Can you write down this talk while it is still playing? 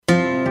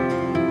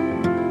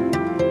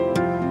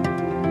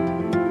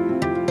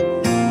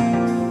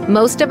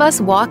Most of us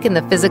walk in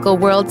the physical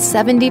world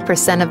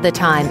 70% of the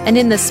time, and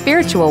in the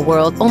spiritual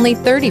world only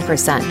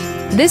 30%.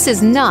 This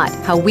is not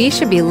how we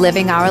should be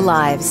living our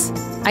lives.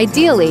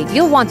 Ideally,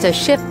 you'll want to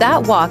shift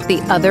that walk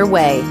the other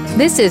way.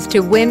 This is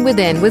To Win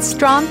Within with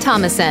Strom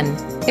Thomason.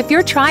 If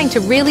you're trying to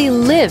really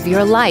live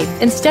your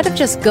life instead of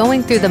just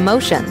going through the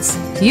motions,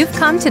 you've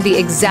come to the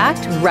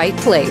exact right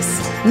place.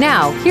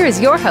 Now,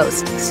 here's your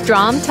host,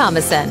 Strom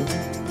Thomason.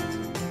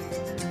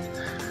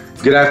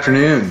 Good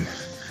afternoon.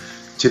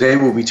 Today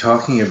we'll be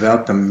talking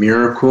about the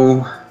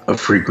miracle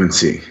of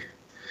frequency.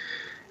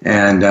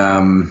 And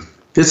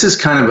this is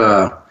kind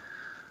of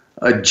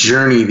a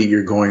journey that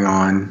you're going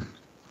on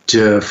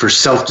for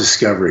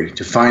self-discovery,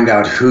 to find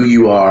out who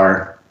you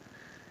are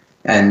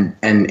and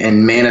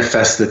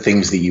manifest the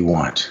things that you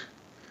want.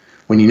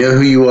 When you know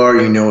who you are,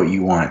 you know what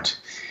you want.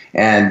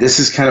 And this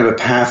is kind of a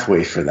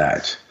pathway for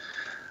that.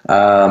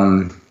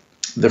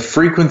 The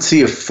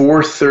frequency of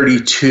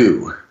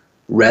 432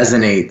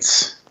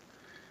 resonates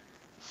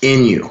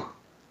in you.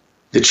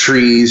 The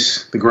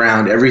trees, the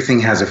ground, everything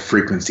has a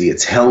frequency.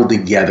 It's held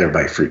together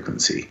by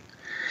frequency.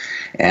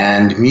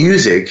 And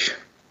music,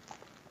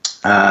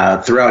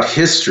 throughout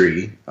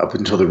history, up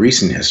until the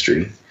recent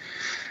history,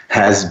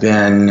 has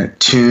been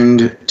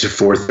tuned to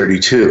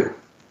 432.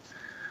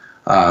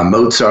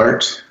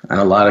 Mozart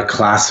and a lot of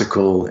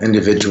classical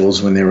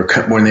individuals, when they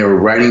were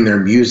writing their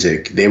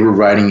music, they were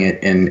writing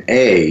it in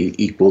A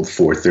equaled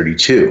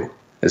 432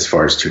 as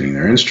far as tuning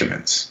their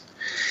instruments.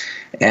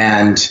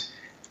 And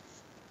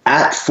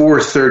at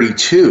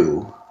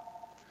 432,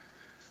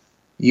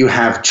 you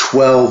have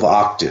 12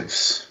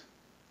 octaves.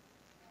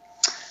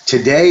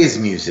 Today's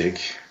music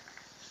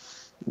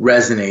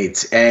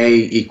resonates A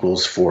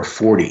equals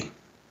 440.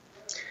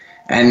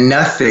 And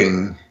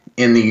nothing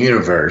in the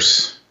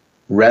universe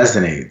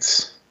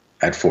resonates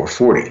at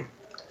 440.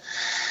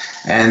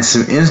 And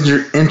some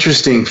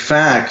interesting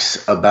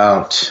facts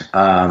about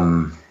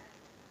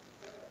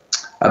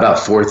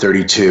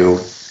 432.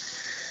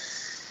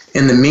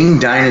 In the Ming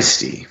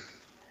Dynasty,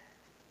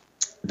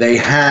 they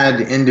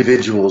had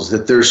individuals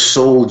that their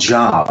sole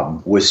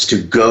job was to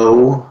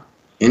go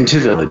into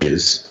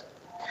villages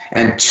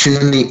and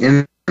tune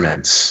the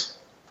instruments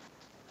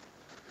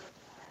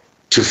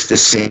to the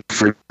same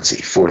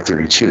frequency,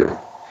 432.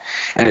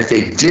 And if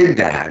they did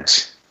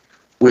that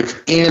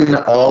within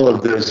all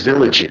of those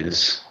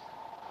villages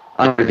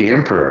under the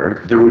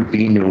emperor, there would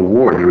be no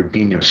war, there would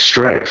be no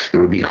strife,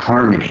 there would be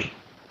harmony.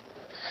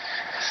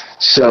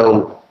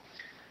 So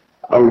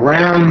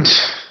around,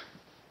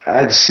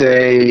 I'd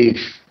say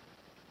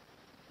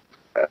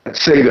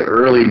the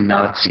early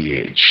Nazi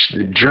age,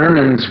 the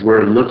Germans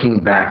were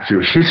looking back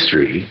through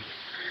history,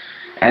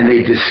 and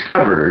they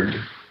discovered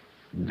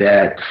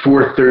that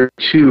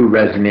 432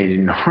 resonated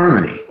in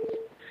harmony.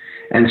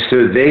 And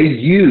so they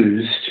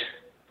used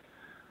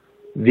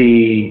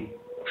the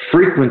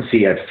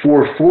frequency at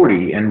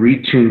 440 and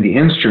retuned the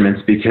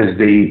instruments because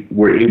they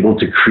were able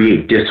to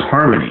create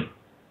disharmony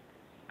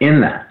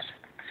in that.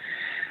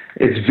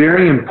 It's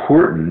very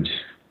important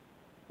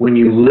when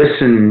you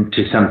listen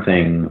to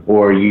something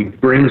or you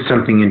bring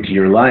something into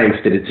your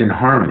life that it's in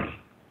harmony.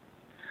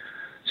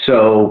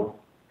 So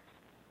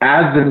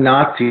as the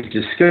Nazis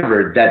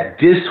discovered that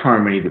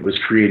disharmony that was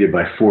created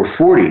by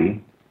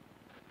 440,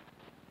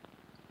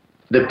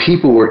 the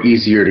people were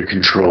easier to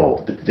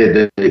control.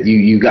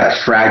 You got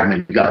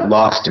fragmented, you got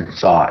lost in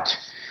thought.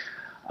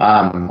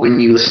 When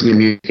you listen to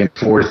music in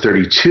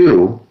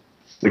 432,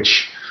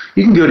 which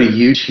you can go to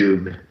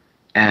YouTube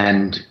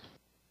and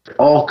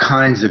all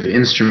kinds of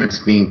instruments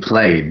being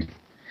played,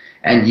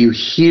 and you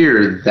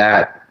hear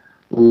that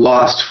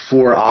lost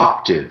 4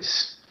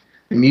 octaves,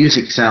 the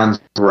music sounds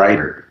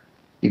brighter.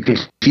 You can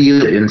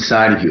feel it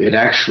inside of you. It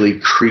actually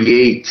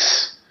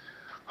creates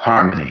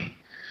harmony.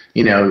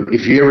 You know,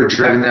 if you're ever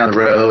driving down the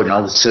road and all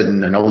of a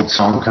sudden an old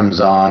song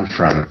comes on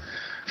from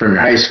your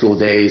high school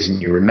days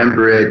and you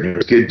remember it and it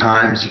was good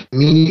times, you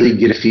immediately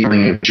get a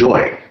feeling of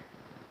joy.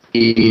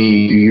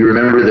 You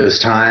remember those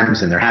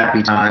times and they're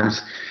happy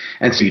times.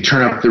 And so you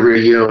turn up the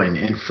radio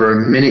and for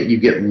a minute you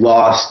get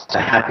lost to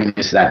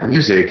happiness of that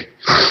music.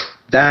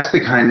 That's the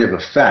kind of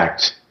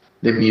effect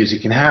that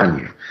music can have on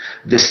you.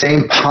 The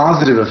same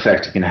positive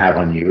effect it can have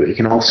on you, it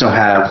can also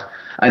have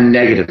a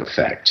negative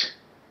effect.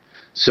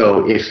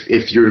 So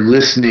if you're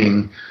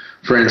listening,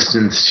 for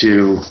instance,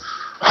 to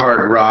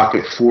hard rock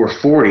at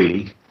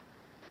 440,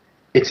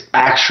 it's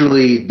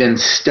actually been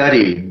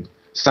studied.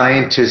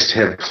 Scientists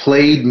have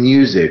played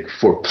music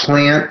for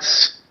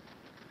plants,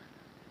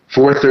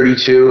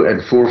 432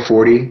 and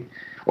 440,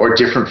 or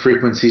different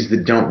frequencies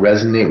that don't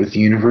resonate with the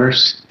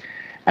universe.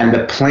 And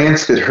the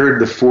plants that heard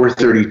the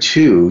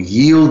 432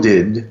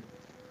 yielded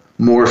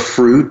more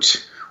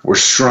fruit, were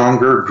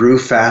stronger, grew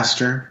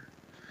faster.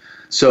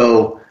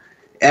 So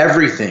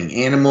everything,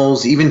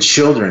 animals, even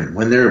children,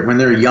 when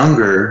they're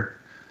younger,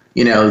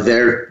 you know,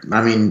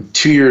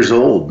 2 years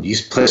old, you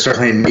start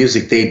playing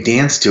music, they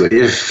dance to it.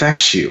 It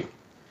affects you.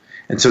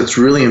 And so it's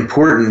really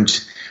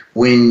important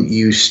when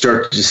you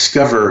start to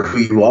discover who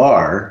you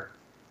are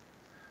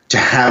to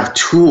have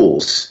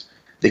tools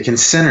that can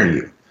center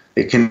you.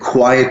 It can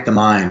quiet the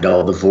mind,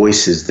 all the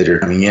voices that are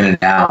coming in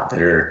and out,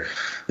 that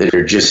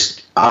are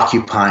just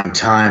occupying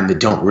time, that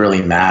don't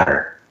really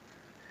matter.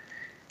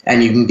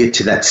 And you can get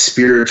to that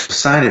spiritual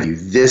side of you.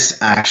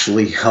 This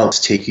actually helps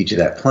take you to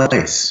that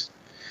place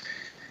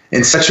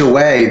in such a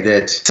way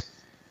that,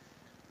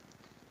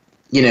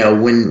 you know,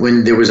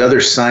 when there was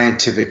other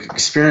scientific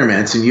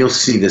experiments, and you'll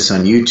see this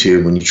on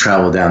YouTube when you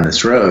travel down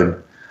this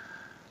road,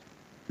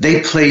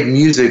 they played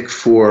music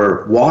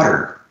for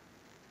water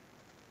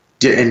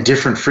in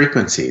different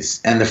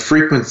frequencies. And the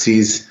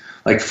frequencies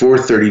like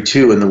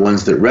 432 and the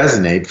ones that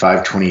resonate,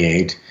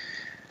 528,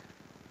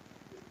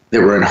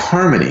 that were in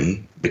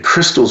harmony, the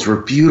crystals were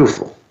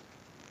beautiful.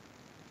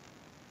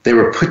 They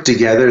were put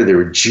together, they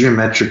were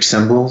geometric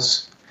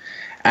symbols.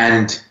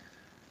 And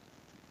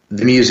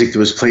the music that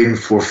was played in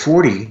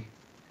 440,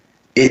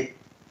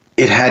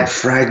 it had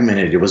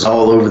fragmented. It was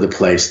all over the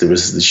place. There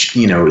was,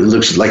 you know, it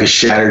looked like a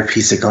shattered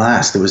piece of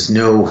glass. There was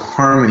no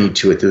harmony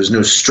to it. There was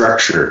no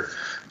structure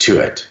to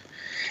it.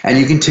 And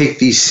you can take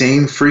these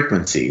same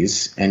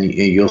frequencies, and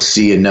you'll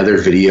see another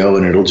video,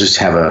 and it'll just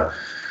have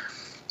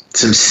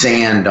some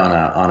sand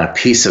on a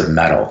piece of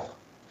metal,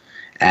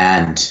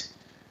 and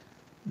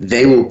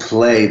they will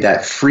play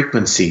that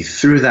frequency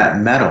through that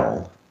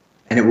metal,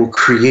 and it will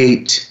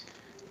create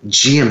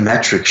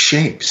geometric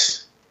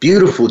shapes,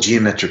 beautiful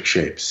geometric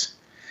shapes.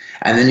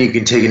 And then you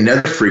can take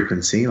another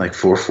frequency, like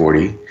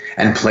 440,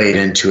 and play it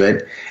into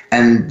it,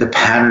 and the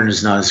pattern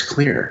is not as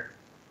clear.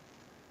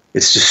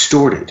 It's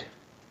distorted.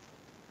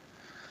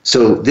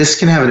 So this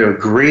can have a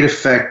great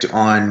effect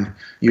on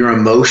your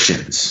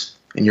emotions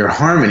and your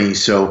harmony.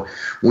 So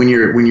when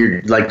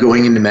you're like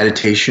going into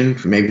meditation,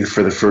 maybe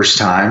for the first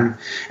time,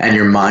 and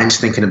your mind's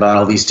thinking about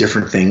all these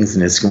different things,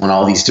 and it's going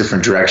all these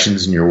different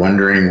directions, and you're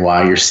wondering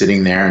why you're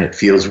sitting there, and it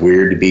feels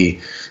weird to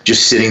be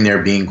just sitting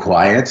there being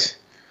quiet,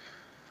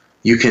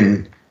 you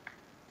can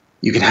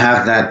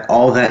have that,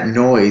 all that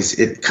noise.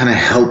 It kind of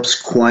helps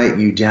quiet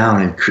you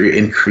down and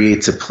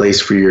creates a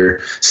place for your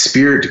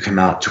spirit to come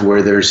out, to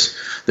where there's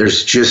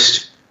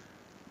just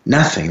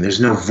nothing. There's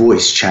no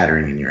voice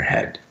chattering in your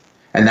head.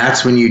 And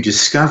that's when you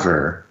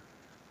discover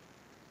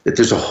that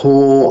there's a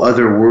whole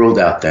other world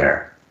out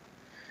there.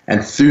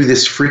 And through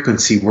this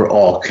frequency, we're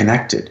all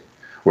connected.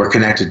 We're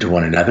connected to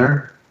one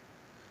another.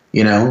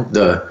 You know,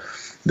 the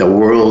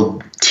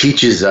world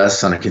teaches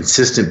us on a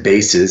consistent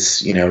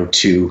basis, you know,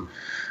 to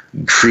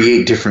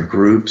create different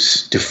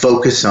groups, to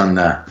focus on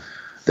the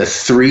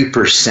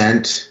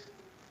 3%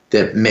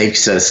 that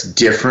makes us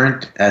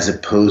different, as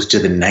opposed to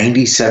the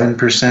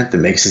 97% that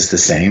makes us the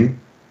same.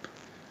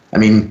 I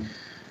mean,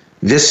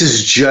 this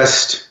is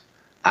just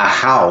a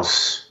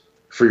house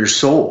for your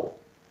soul.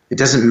 It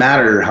doesn't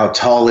matter how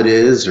tall it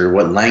is, or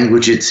what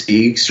language it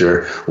speaks,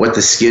 or what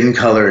the skin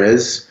color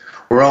is.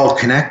 We're all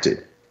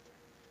connected.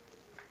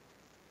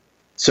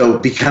 So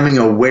becoming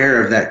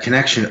aware of that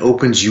connection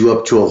opens you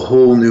up to a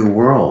whole new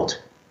world.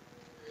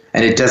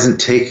 And it doesn't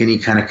take any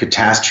kind of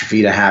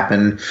catastrophe to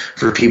happen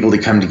for people to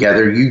come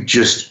together. You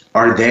just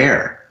are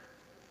there.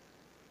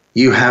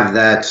 You have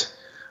that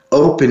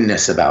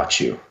openness about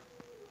you.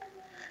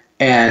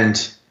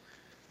 And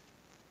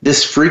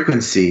this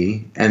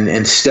frequency,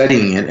 and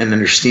studying it and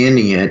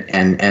understanding it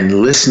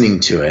and listening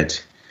to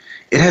it,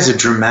 it has a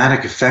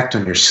dramatic effect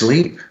on your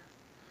sleep.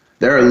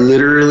 There are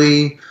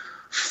literally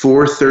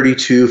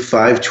 432,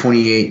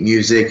 528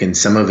 music, and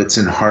some of it's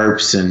in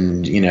harps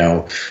and, you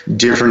know,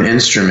 different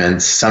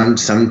instruments, some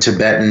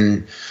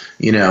Tibetan,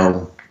 you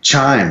know,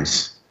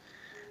 chimes.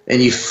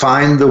 And you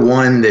find the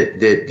one that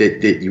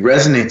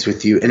resonates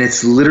with you, and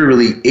it's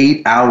literally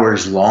 8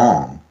 hours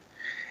long.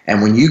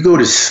 And when you go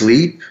to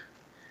sleep,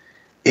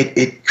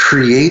 it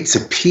creates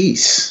a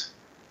peace.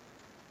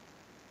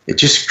 It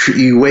just,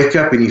 you wake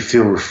up and you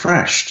feel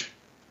refreshed.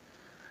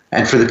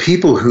 And for the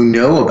people who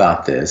know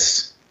about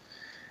this,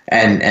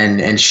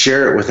 and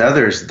share it with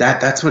others,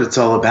 that's what it's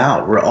all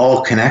about. We're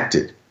all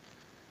connected.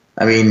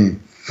 I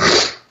mean,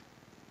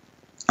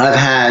 I've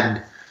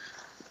had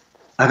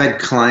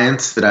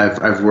clients that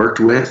I've worked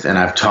with, and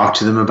I've talked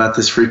to them about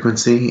this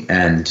frequency,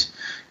 and,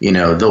 you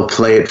know, they'll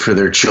play it for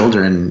their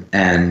children,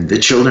 and the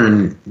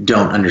children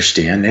don't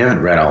understand. They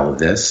haven't read all of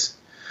this,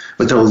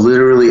 but they'll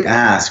literally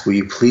ask, will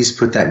you please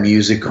put that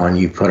music on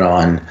you put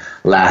on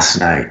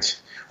last night?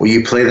 Will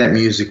you play that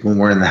music when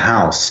we're in the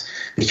house?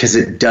 Because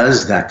it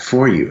does that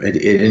for you. It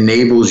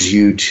enables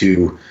you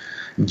to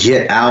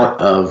get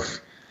out of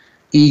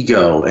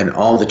ego and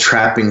all the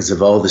trappings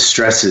of all the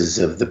stresses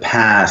of the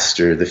past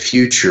or the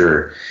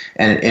future,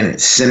 and it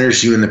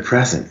centers you in the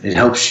present. It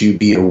helps you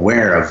be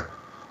aware of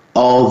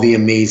all the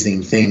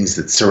amazing things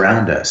that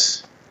surround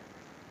us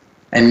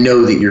and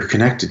know that you're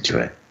connected to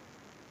it.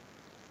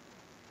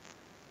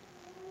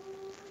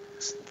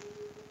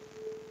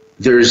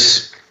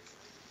 There's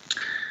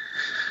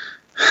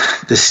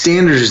the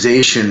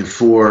standardization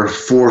for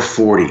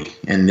 440,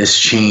 and this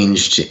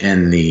changed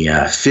in the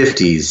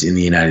 50s in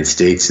the United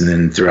States and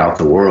then throughout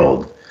the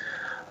world.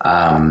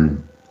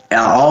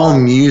 All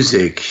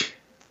music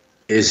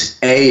is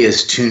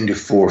tuned to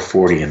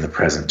 440 in the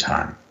present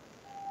time.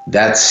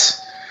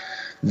 That's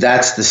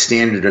that's the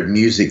standard of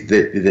music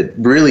that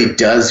really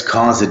does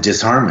cause a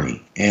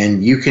disharmony.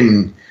 And you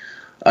can,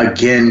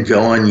 again,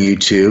 go on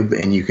YouTube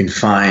and you can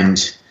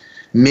find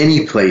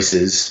many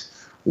places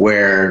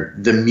where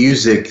the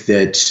music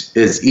that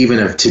is even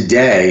of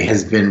today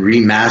has been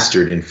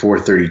remastered in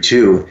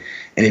 432,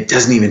 and it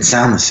doesn't even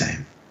sound the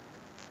same.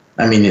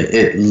 I mean,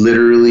 it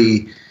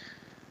literally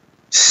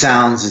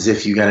sounds as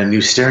if you got a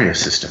new stereo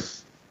system,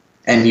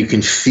 and you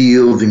can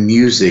feel the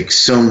music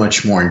so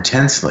much more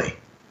intensely.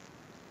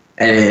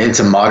 And it's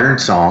a modern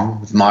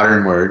song with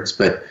modern words,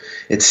 but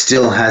it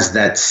still has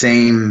that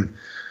same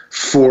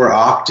 4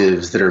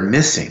 octaves that are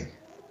missing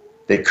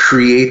that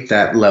create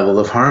that level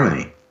of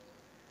harmony.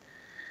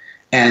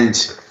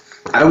 And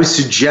I would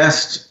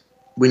suggest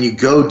when you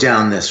go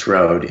down this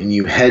road and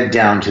you head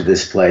down to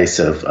this place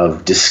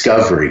of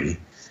discovery,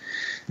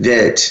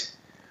 that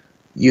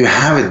you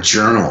have a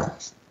journal.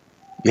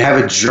 You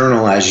have a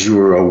journal as you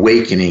are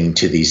awakening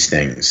to these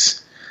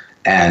things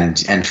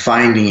and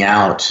finding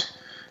out,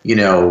 you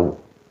know,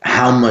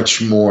 how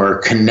much more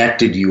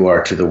connected you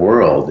are to the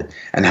world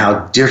and how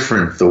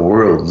different the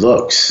world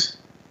looks.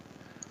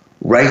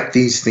 Write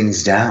these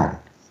things down,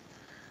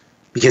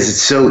 because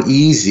it's so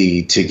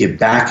easy to get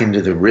back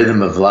into the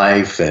rhythm of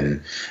life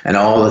and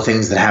all the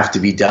things that have to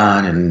be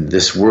done, and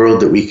this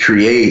world that we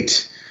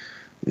create,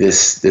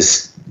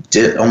 this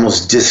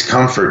almost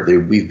discomfort that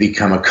we've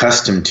become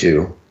accustomed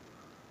to.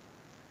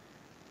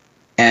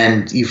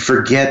 And you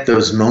forget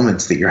those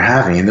moments that you're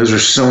having, and those are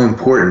so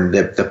important.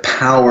 That the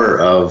power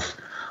of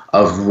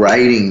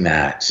writing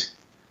that,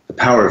 the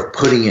power of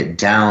putting it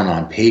down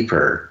on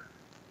paper,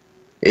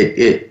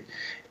 it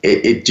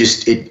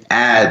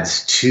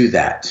adds to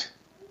that.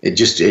 It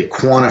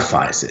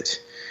quantifies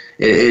it.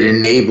 It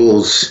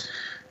enables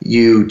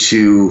you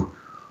to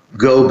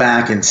go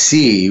back and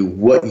see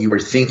what you were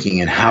thinking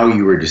and how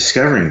you were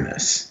discovering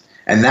this.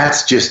 And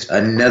that's just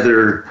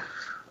another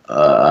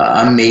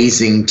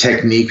amazing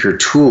technique or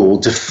tool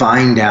to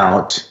find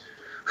out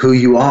who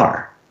you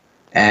are.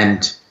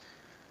 And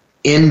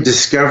in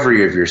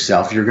discovery of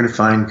yourself, you're going to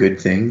find good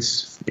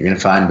things, you're going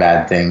to find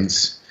bad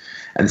things,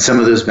 and some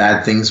of those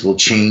bad things will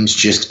change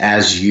just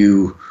as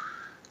you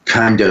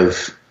kind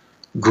of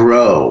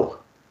grow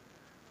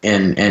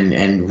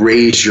and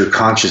raise your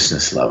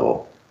consciousness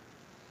level.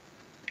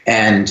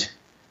 And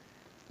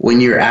when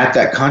you're at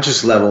that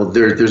conscious level,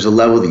 there's a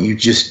level that you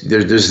just,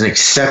 there's an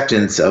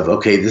acceptance of,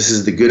 okay, this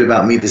is the good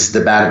about me, this is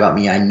the bad about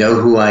me, I know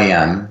who I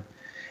am.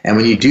 And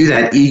when you do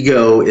that,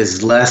 ego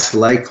is less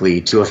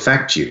likely to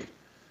affect you.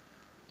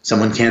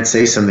 Someone can't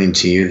say something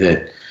to you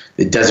that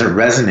doesn't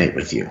resonate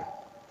with you.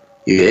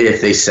 If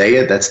they say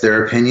it, that's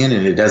their opinion,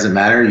 and it doesn't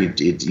matter.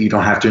 You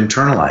don't have to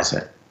internalize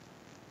it.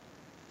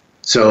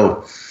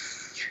 So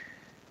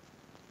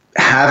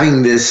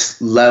having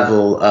this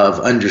level of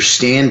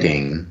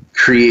understanding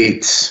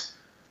creates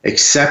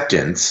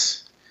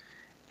acceptance,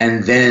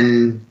 and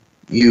then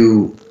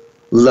you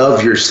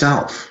love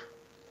yourself.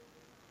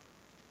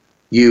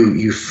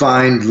 You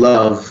find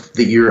love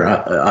that you're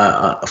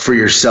for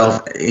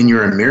yourself, and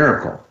you're a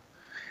miracle.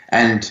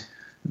 And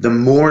the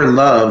more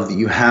love that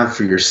you have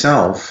for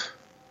yourself,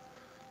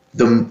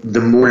 the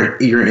more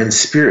you're in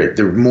spirit,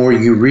 the more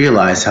you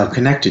realize how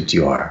connected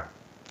you are.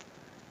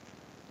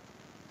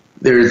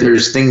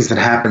 There's things that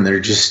happen that are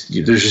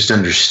just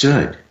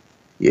understood.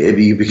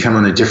 You become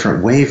on a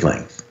different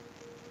wavelength.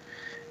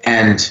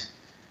 And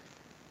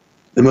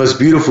the most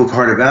beautiful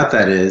part about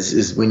that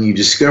is when you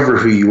discover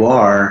who you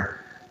are,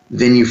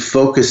 then you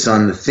focus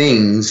on the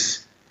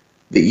things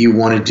that you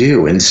want to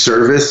do in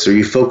service, or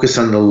you focus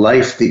on the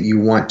life that you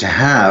want to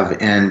have,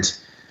 and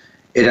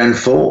it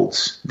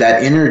unfolds.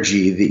 That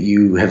energy that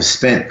you have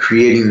spent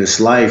creating this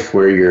life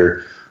where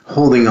you're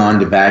holding on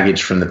to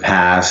baggage from the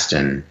past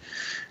and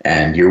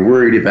you're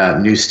worried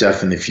about new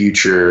stuff in the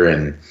future,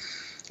 and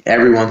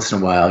every once in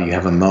a while you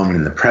have a moment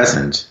in the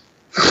present.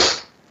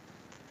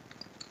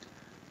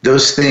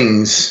 Those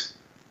things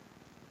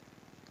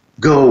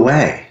go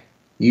away.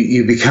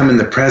 You become in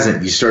the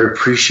present. You start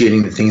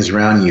appreciating the things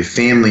around you,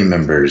 family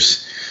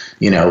members,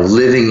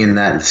 living in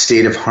that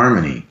state of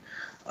harmony.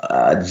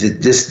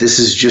 This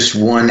is just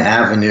one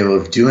avenue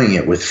of doing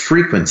it with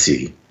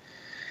frequency.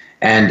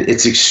 And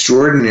it's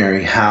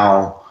extraordinary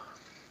how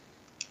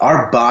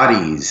our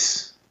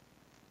bodies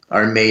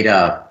are made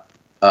up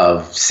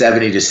of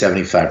 70 to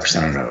 75%,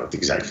 I don't know what the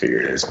exact figure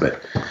it is,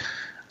 but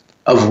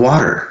of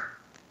water.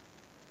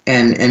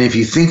 And if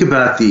you think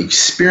about the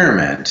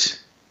experiment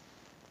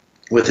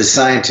with a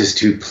scientist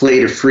who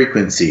played a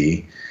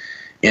frequency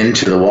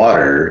into the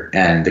water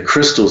and the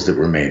crystals that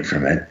were made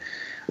from it,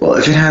 well,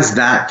 if it has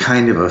that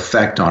kind of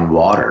effect on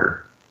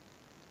water,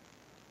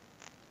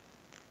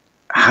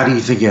 how do you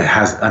think it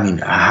has? I mean,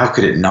 how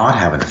could it not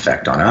have an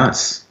effect on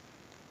us?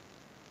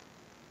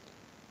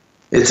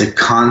 It's a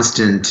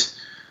constant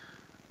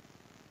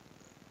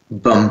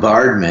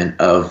bombardment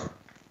of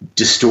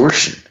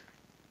distortion.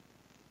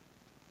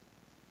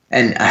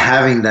 And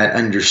having that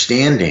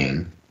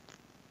understanding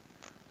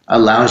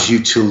allows you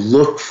to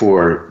look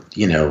for,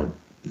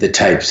 the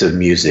types of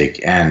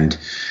music and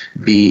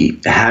be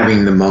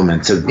having the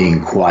moments of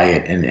being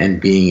quiet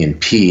and being in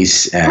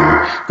peace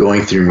and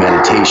going through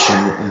meditation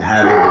and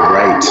having the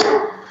right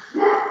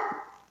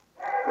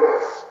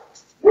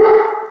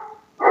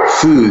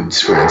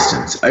foods, for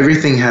instance.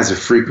 Everything has a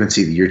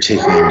frequency that you're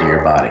taking into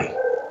your body.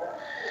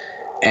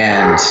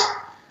 And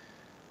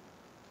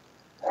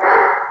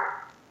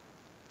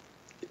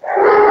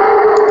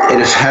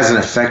it has an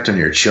effect on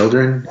your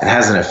children. It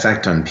has an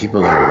effect on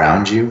people that are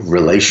around you,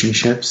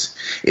 relationships.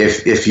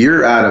 If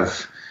you're out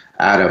of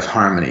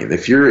harmony,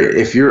 if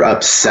you're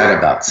upset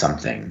about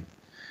something,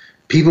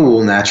 people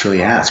will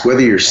naturally ask.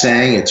 Whether you're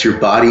saying it's your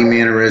body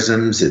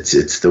mannerisms, it's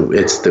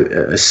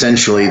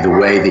essentially the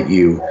way that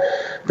you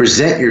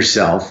present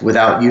yourself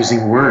without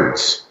using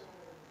words.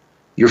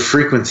 Your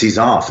frequency's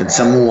off, and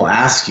someone will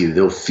ask you.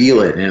 They'll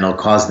feel it, and it'll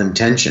cause them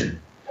tension.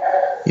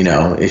 You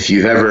know, if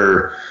you've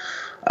ever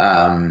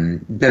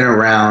been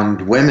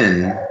around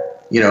women,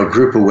 you know, a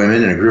group of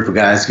women and a group of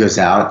guys goes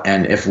out,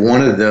 and if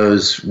one of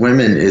those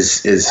women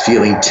is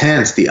feeling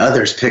tense, the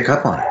others pick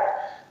up on it.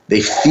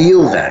 They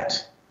feel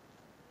that.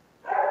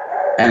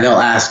 And they'll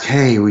ask,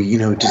 hey, well, you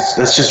know,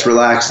 let's just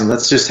relax and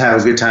let's just have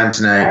a good time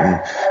tonight.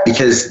 And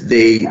because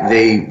they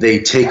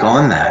take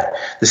on that.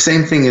 The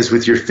same thing is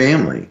with your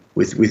family,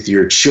 with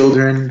your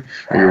children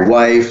or your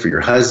wife or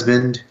your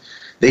husband.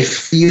 They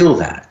feel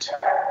that.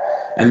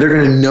 And they're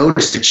going to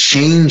notice the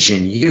change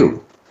in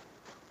you.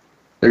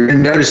 They're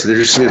going to notice, they're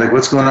just going to be like,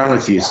 what's going on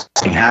with you?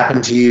 Something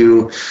happened to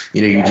you.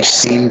 You know, you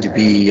just seem to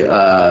be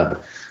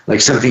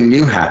like something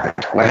new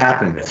happened. What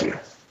happened with you?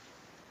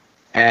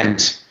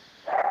 And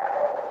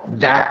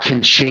that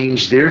can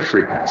change their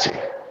frequency.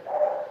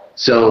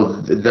 So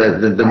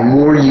the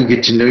more you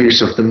get to know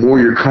yourself, the more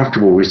you're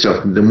comfortable with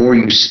yourself, the more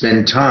you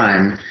spend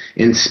time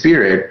in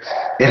spirit,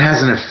 it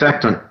has an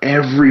effect on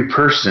every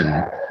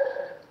person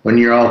when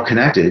you're all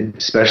connected,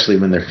 especially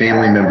when they're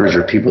family members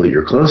or people that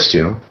you're close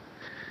to.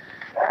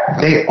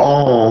 They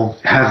all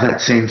have that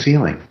same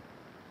feeling.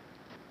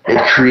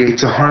 It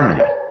creates a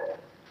harmony.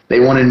 They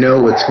want to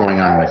know what's going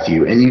on with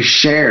you, and you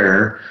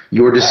share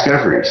your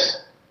discoveries.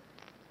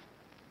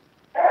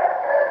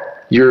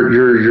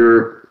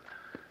 You're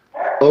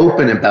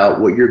open about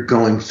what you're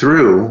going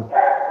through,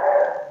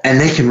 and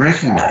they can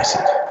recognize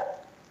it.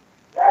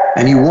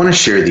 And you want to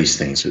share these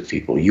things with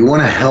people. You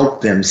want to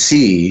help them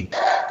see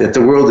that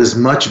the world is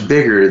much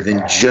bigger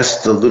than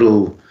just the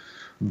little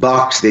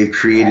box they've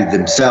created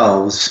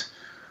themselves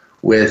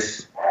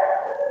with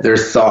their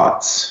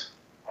thoughts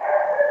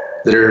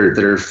that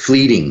are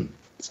fleeting.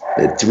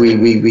 That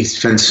we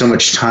spend so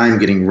much time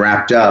getting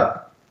wrapped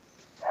up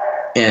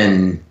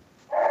in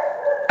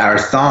our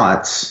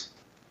thoughts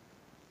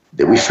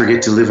that we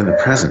forget to live in the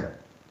present.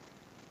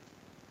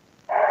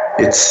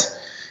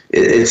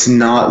 It's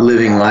not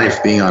living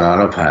life being on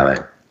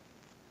autopilot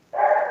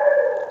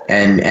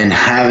and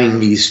having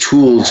these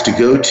tools to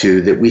go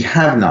to that we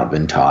have not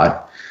been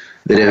taught,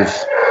 that have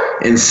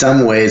in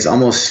some ways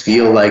almost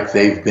feel like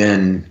they've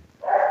been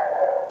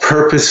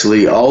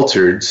purposely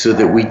altered so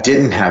that we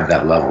didn't have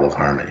that level of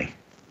harmony.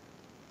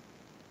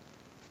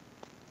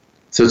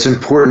 So it's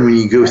important when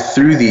you go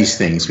through these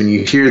things, when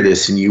you hear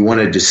this and you want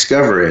to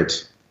discover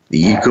it, that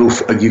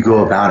you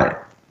go about it.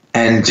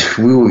 And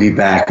we will be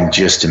back in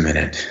just a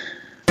minute.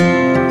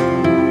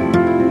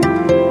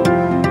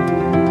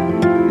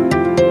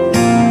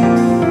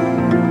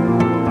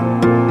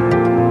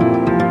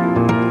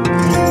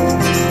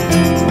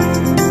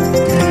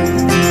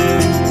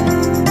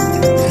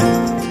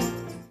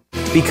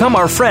 Become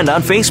our friend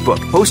on Facebook.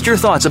 Post your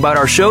thoughts about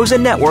our shows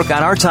and network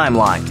on our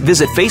timeline.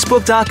 Visit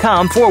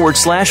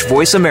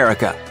facebook.com/Voice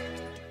America.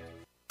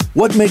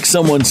 What makes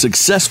someone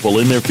successful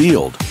in their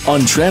field?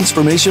 On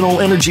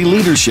Transformational Energy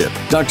Leadership,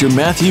 Dr.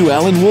 Matthew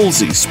Allen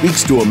Woolsey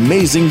speaks to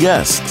amazing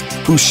guests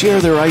who share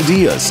their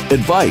ideas,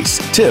 advice,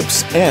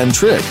 tips, and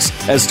tricks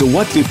as to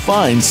what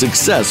defines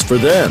success for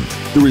them.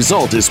 The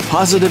result is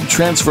positive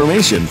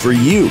transformation for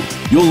you.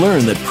 You'll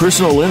learn that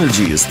personal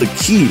energy is the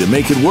key to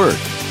make it work,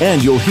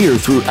 and you'll hear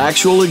through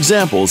actual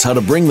examples how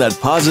to bring that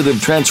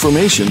positive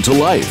transformation to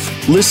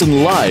life.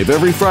 Listen live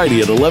every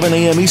Friday at 11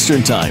 a.m.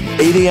 Eastern Time,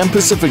 8 a.m.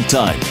 Pacific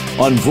Time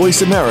on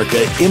Voice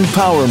America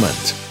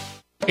Empowerment.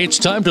 It's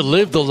time to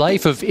live the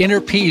life of inner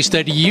peace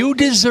that you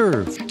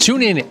deserve.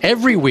 Tune in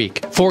every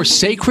week for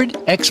Sacred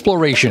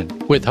Exploration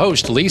with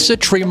host Lisa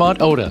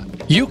Tremont Oda.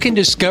 You can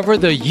discover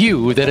the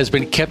you that has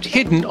been kept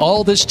hidden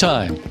all this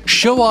time.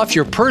 Show off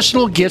your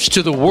personal gifts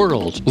to the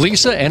world.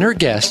 Lisa and her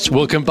guests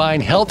will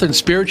combine health and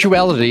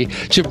spirituality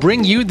to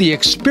bring you the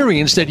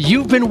experience that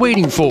you've been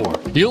waiting for.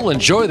 You'll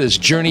enjoy this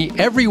journey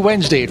every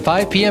Wednesday at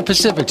 5 p.m.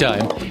 Pacific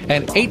Time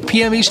and 8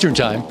 p.m. Eastern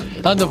Time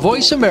on the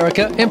Voice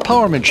America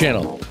Empowerment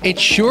Channel.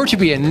 It's sure to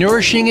be a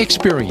nourishing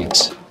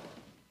experience.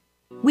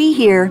 We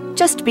hear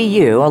just be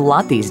you a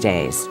lot these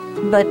days.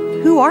 But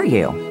who are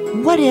you?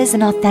 What is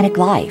an authentic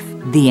life?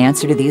 The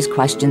answer to these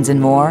questions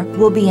and more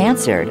will be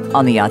answered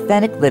on The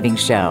Authentic Living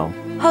Show,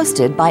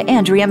 hosted by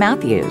Andrea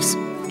Matthews.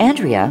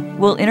 Andrea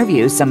will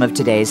interview some of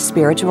today's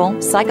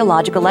spiritual,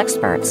 psychological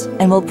experts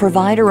and will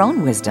provide her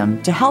own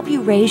wisdom to help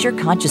you raise your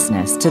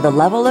consciousness to the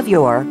level of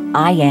your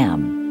I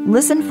am.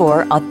 Listen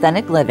for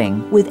Authentic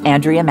Living with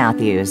Andrea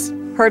Matthews.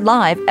 Heard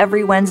live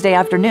every Wednesday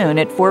afternoon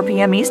at 4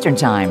 p.m. Eastern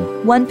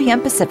Time, 1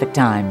 p.m. Pacific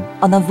Time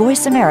on the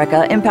Voice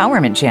America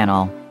Empowerment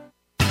Channel.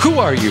 Who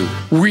are you,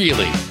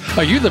 really?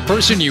 Are you the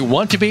person you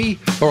want to be,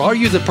 or are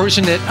you the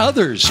person that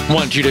others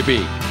want you to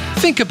be?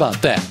 Think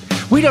about that.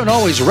 We don't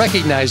always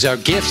recognize our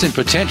gifts and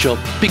potential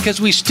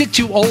because we stick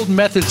to old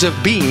methods of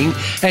being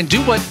and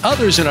do what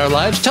others in our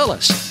lives tell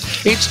us.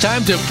 It's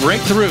time to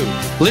break through.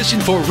 Listen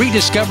for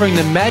Rediscovering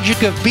the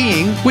Magic of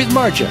Being with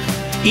Marja.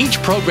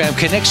 Each program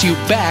connects you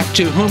back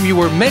to whom you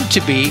were meant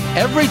to be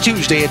every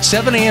Tuesday at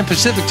 7 a.m.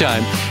 Pacific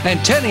Time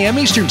and 10 a.m.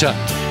 Eastern Time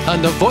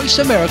on the Voice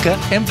America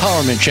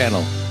Empowerment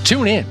Channel.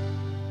 Tune in.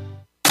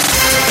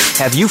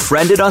 Have you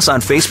friended us on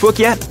Facebook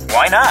yet?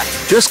 Why not?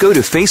 Just go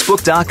to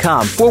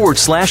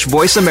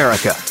facebook.com/Voice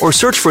America or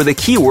search for the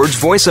keywords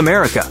Voice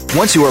America.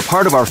 Once you are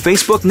part of our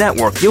Facebook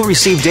network, you'll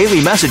receive daily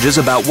messages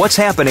about what's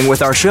happening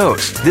with our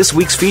shows, this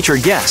week's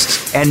featured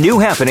guests, and new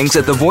happenings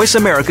at the Voice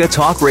America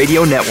Talk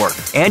Radio Network.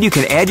 And you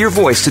can add your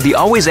voice to the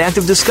always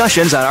active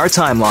discussions on our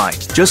timeline.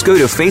 Just go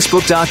to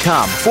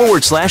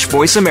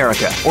facebook.com/Voice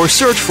America or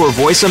search for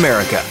Voice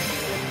America.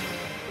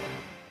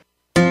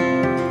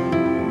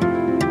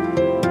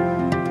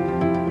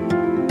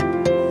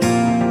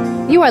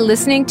 You are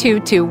listening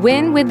to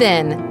Win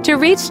Within. To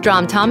reach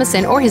Strom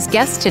Thomason or his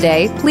guest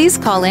today, please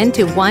call in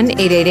to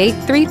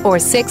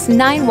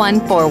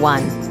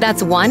 1-888-346-9141.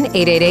 That's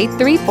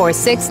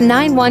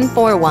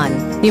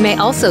 1-888-346-9141. You may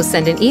also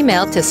send an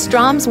email to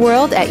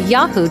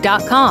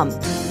stromsworld@yahoo.com.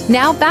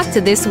 Now back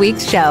to this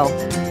week's show.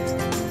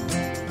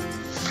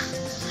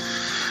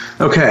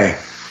 Okay,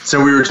 so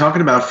we were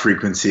talking about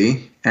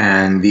frequency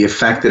and the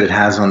effect that it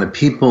has on the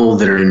people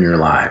that are in your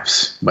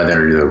lives,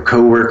 whether they're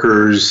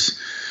coworkers,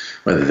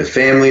 whether they're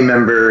family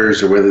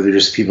members, or whether they're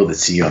just people that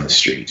see you on the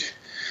street.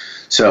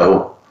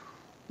 So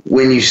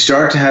when you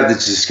start to have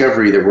this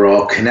discovery that we're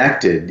all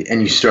connected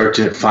and you start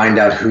to find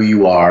out who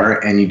you are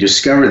and you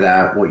discover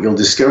that, what you'll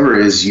discover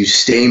is you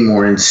stay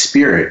more in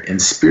spirit.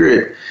 And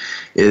spirit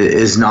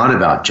is not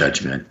about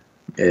judgment.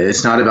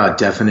 It's not about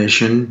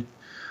definition.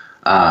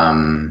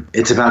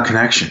 It's about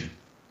connection.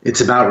 It's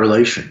about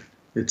relation.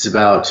 It's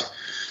about,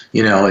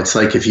 it's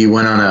like if you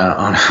went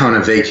on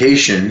a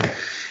vacation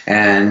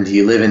and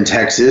you live in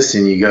Texas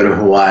and you go to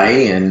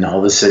Hawaii and all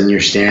of a sudden you're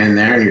standing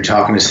there and you're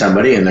talking to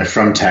somebody and they're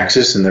from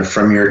Texas and they're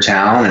from your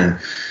town and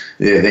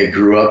they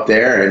grew up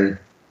there, and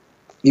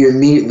you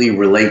immediately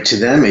relate to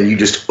them and you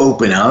just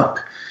open up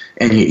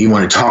and you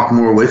want to talk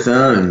more with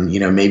them and,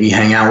 maybe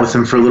hang out with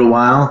them for a little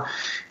while.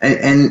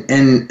 And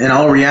in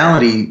all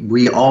reality,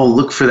 we all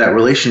look for that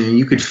relation, and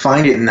you could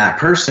find it in that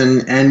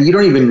person and you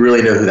don't even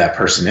really know who that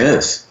person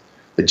is.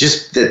 But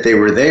just that they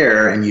were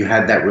there and you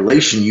had that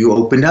relation, you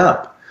opened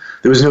up.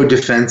 There was no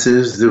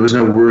defenses. There was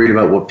no worry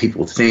about what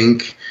people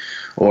think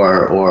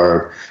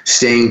or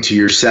staying to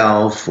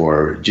yourself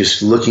or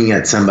just looking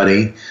at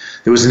somebody.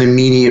 There was an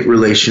immediate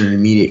relation, an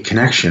immediate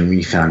connection when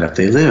you found out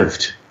they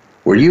lived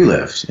where you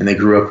lived and they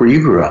grew up where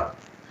you grew up.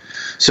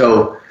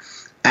 So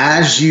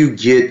as you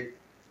get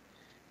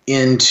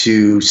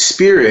into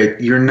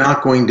spirit, you're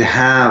not going to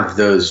have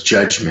those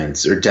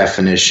judgments or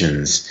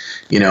definitions.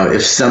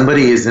 If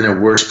somebody is in a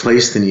worse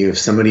place than you, if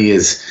somebody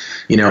is,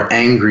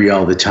 angry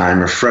all the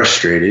time or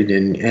frustrated,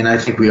 and I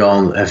think we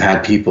all have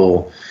had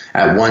people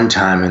at one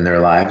time in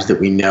their lives that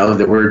we know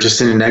that were just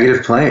in a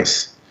negative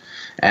place.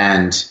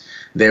 And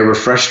they were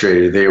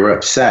frustrated, they were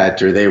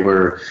upset, or they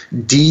were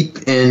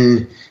deep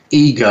in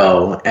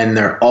ego, and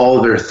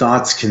all their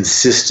thoughts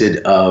consisted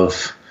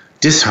of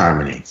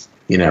disharmony.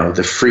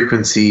 The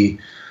frequency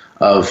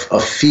of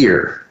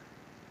fear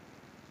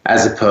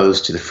as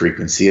opposed to the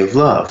frequency of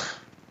love.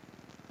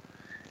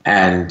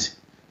 And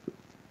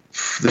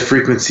the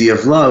frequency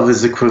of love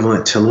is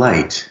equivalent to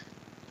light,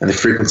 and the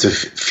frequency of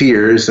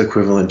fear is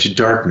equivalent to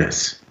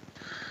darkness.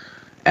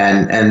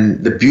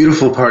 And the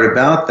beautiful part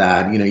about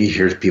that, you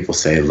hear people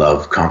say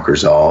love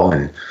conquers all,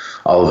 and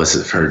all of us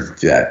have heard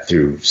that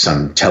through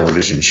some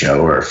television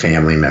show or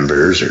family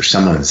members or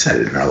someone said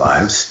it in our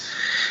lives.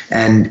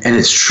 And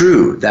it's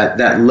true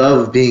that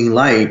love being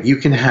light, you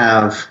can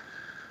have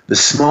the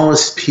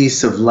smallest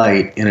piece of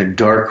light in a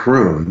dark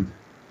room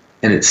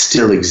and it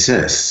still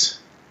exists.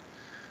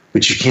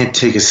 But you can't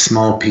take a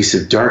small piece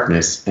of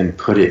darkness and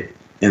put it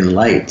in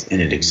light and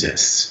it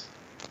exists.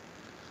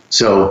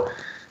 So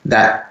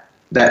that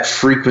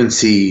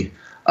frequency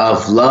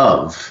of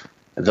love,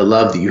 the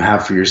love that you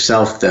have for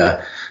yourself,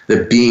 the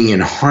being in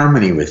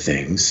harmony with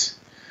things,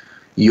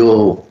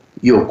 you'll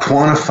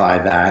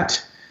quantify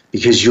that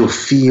because you'll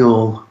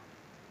feel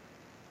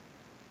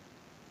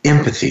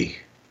empathy.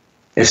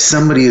 If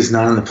somebody is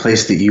not in the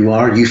place that you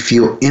are, you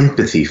feel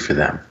empathy for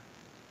them.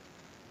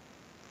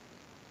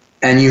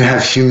 And you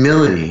have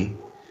humility,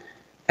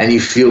 and you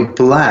feel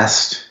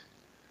blessed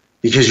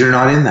because you're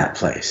not in that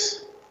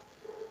place.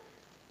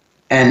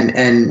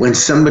 And when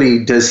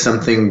somebody does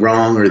something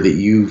wrong or that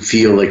you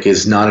feel like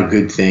is not a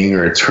good thing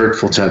or it's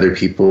hurtful to other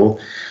people,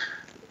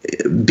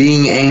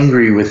 being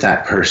angry with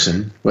that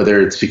person,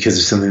 whether it's because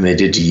of something they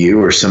did to you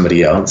or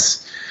somebody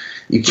else,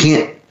 you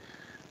can't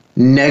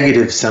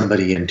negative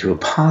somebody into a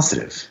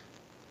positive.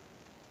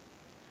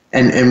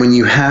 And when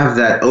you have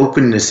that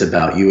openness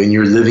about you and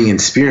you're living in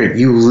spirit,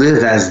 you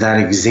live as that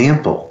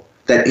example.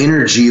 That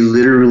energy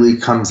literally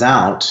comes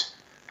out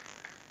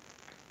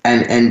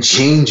and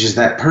changes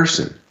that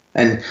person.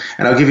 And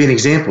I'll give you an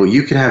example.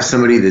 You can have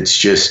somebody that's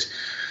just,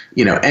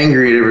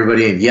 angry at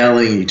everybody and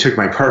yelling, you took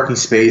my parking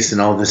space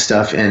and all this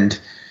stuff, and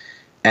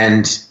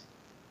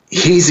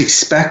he's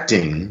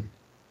expecting,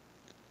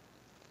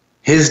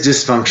 his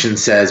dysfunction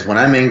says, when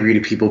I'm angry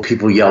to people,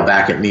 people yell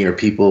back at me, or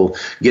people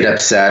get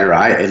upset, or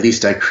at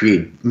least I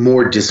create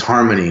more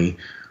disharmony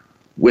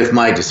with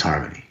my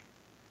disharmony.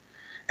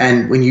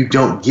 And when you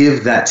don't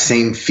give that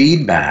same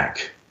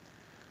feedback,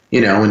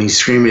 when he's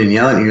screaming and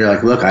yelling, and you're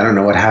like, look, I don't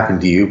know what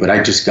happened to you, but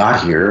I just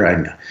got here.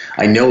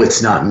 I know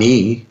it's not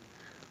me.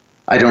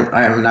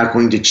 I'm not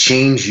going to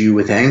change you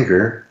with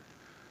anger.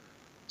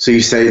 So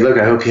you say, look,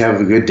 I hope you have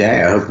a good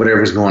day. I hope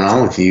whatever's going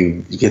on with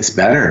you gets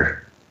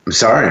better. I'm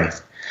sorry.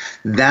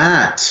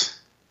 That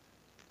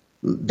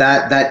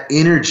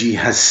energy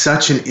has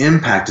such an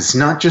impact. It's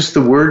not just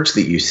the words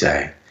that you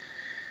say.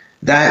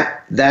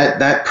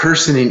 That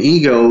person in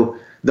ego,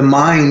 the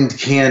mind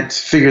can't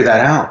figure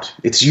that out.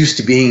 It's used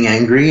to being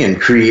angry and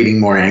creating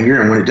more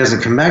anger, and when it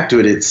doesn't come back to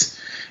it,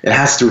 it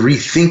has to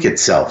rethink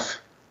itself.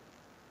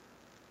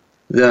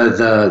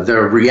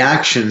 The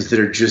reactions that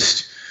are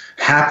just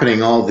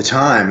happening all the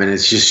time, and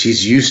it's just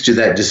he's used to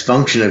that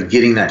dysfunction of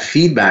getting that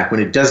feedback. When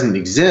it doesn't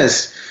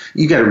exist,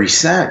 you got to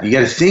reset. You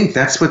got to think.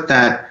 That's what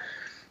that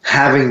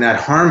having that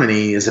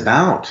harmony is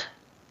about.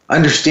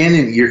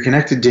 Understanding that you're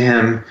connected to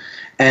him,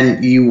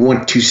 and you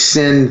want to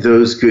send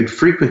those good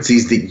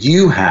frequencies that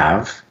you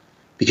have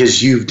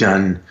because you've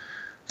done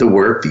the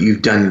work, that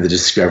you've done the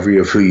discovery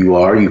of who you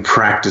are. You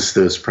practice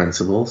those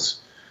principles.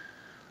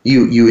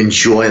 You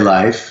enjoy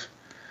life.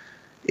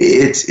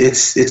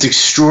 It's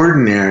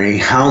extraordinary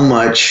how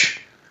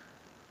much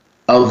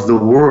of the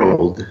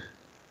world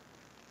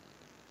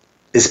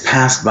is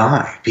passed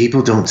by.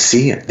 People don't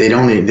see it. They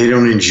don't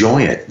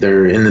enjoy it.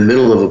 They're in the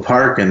middle of a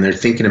park and they're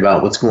thinking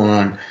about what's going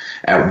on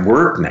at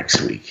work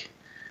next week.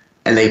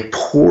 And they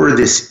pour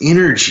this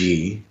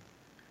energy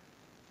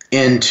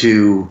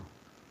into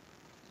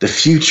the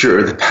future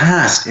or the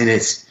past, and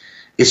it's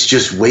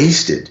just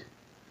wasted.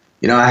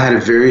 I had a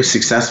very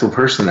successful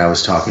person I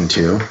was talking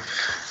to.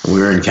 We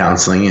were in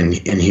counseling, and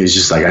he was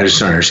just like, I just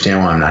don't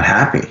understand why I'm not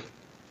happy.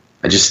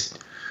 I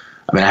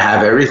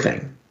have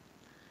everything.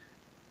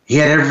 He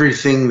had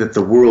everything that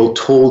the world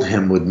told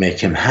him would make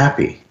him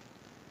happy.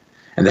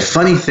 And the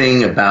funny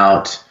thing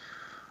about,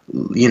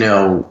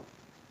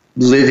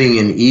 living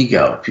in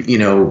ego,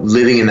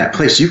 living in that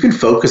place, you can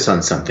focus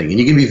on something and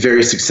you can be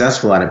very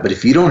successful at it. But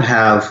if you don't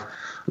have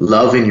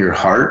love in your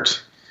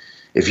heart,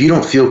 if you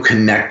don't feel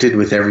connected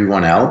with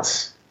everyone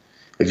else,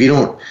 if you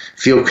don't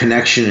feel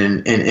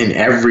connection in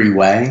every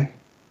way,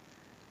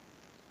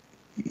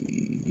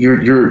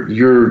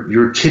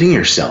 you're kidding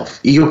yourself.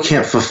 Ego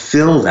can't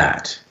fulfill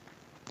that.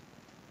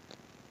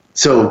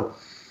 So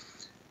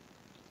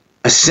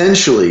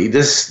essentially,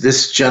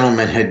 this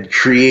gentleman had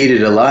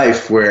created a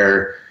life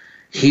where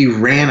he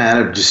ran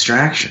out of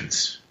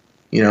distractions.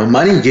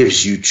 Money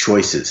gives you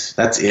choices.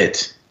 That's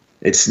it.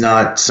 It's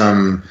not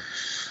some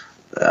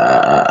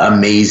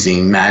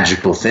amazing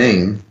magical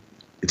thing.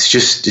 It's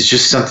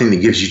just something that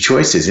gives you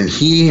choices. And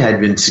he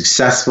had been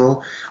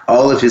successful.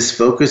 All of his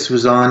focus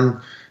was on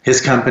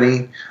his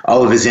company.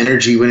 All of his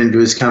energy went into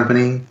his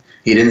company.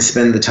 He didn't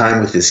spend the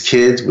time with his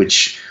kids,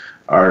 which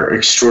are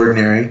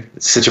extraordinary.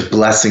 It's such a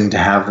blessing to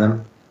have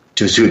them,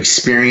 to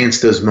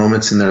experience those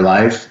moments in their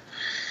life.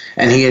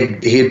 And he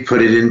had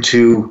put it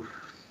into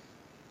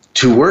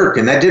work,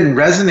 and that didn't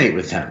resonate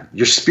with him.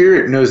 Your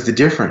spirit knows the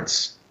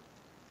difference.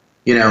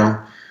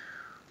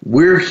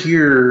 We're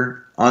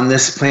here on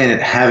this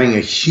planet having a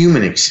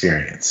human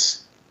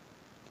experience,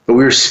 but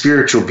we're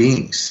spiritual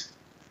beings.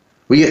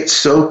 We get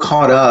so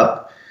caught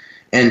up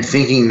in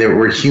thinking that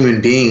we're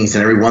human beings,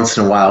 and every once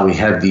in a while we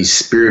have these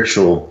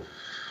spiritual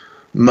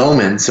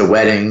moments, a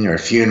wedding or a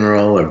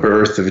funeral, a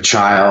birth of a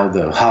child,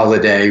 a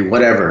holiday,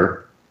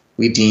 whatever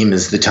we deem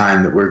as the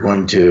time that we're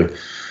going to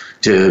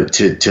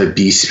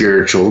be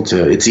spiritual.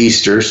 It's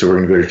Easter, so we're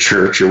going to go to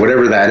church or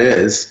whatever that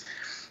is.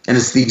 And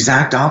it's the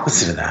exact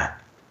opposite of that.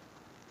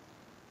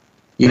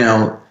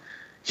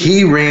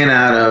 He ran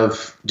out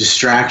of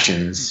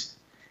distractions,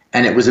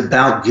 and it was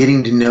about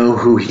getting to know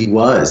who he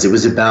was. It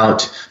was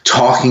about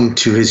talking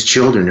to his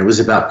children. It was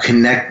about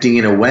connecting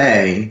in a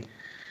way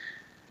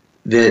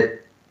that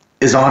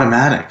is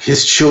automatic.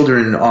 His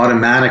children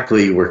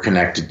automatically were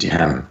connected to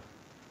him.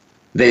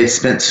 They had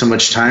spent so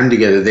much time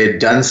together. They had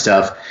done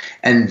stuff,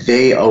 and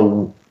they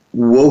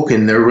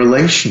awoken their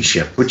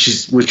relationship, which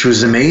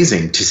was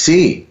amazing to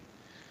see.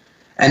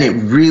 And it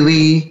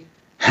really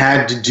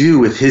had to do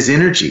with his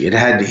energy. It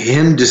had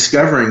him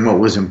discovering what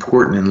was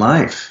important in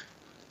life.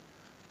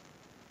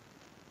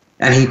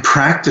 And he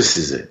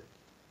practices it.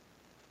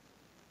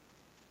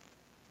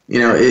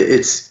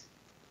 It's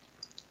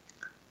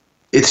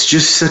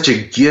just such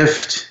a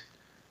gift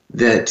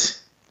that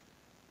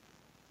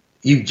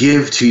you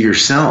give to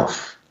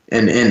yourself.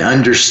 and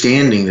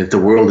understanding that the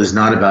world is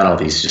not about all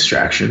these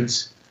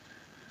distractions.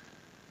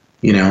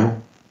 You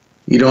know,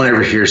 you don't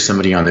ever hear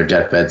somebody on their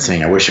deathbed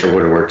saying, I wish I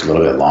would have worked a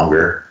little bit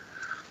longer.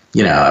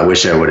 You know, I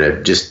wish I would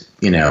have just,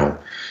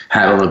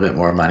 had a little bit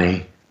more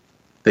money.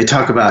 They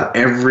talk about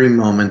every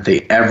moment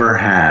they ever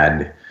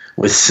had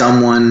with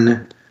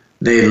someone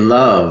they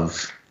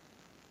love.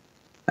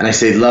 And I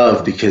say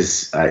love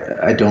because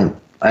I don't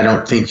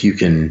think you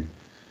can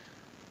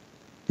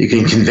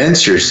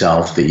convince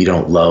yourself that you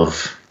don't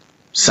love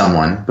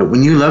someone. But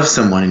when you love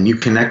someone and you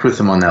connect with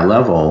them on that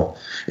level,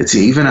 it's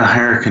even a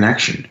higher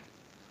connection.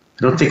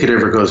 I don't think it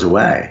ever goes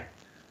away.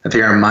 I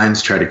think our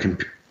minds try to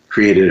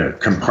create a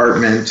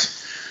compartment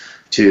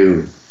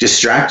to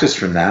distract us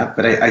from that.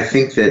 But I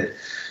think that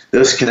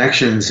those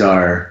connections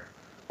are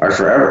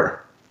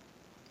forever.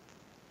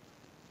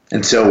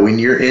 And so when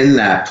you're in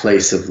that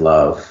place of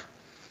love,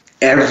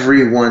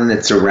 everyone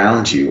that's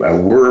around you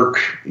at work,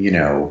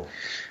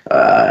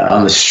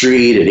 on the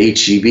street, at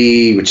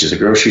H-E-B, which is a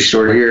grocery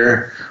store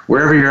here,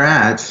 wherever you're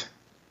at,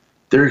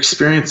 they're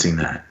experiencing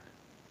that.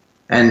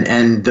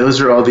 And those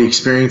are all the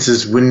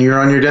experiences when you're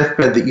on your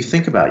deathbed that you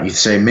think about. You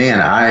say,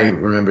 man, I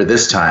remember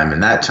this time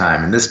and that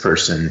time and this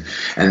person.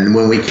 And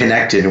when we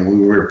connected and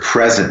we were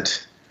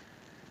present,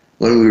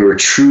 when we were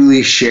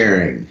truly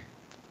sharing,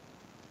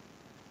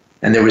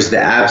 and there was the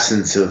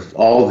absence of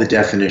all the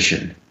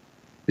definition. It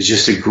was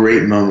just a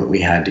great moment we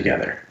had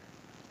together.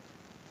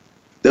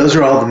 Those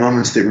are all the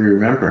moments that we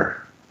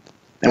remember.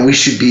 And we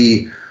should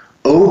be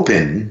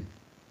open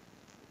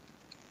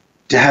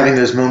to having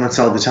those moments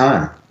all the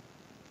time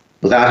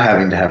without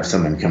having to have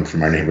someone come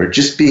from our neighborhood.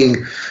 Just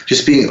being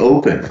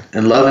open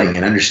and loving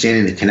and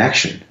understanding the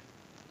connection.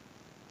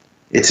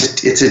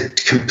 It's a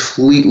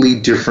completely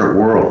different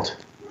world.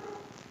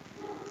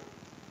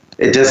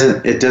 It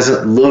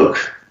doesn't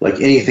look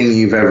like anything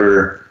you've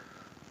ever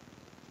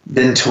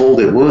been told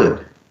it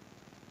would.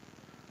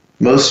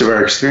 Most of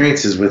our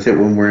experiences with it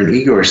when we're in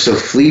ego are so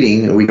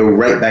fleeting, and we go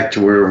right back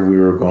to wherever we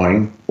were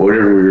going,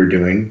 whatever we were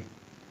doing.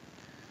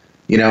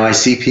 I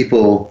see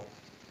people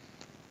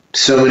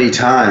so many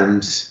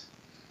times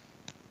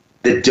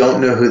that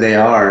don't know who they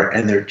are,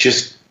 and they're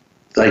just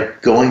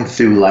like going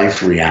through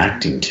life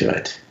reacting to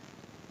it.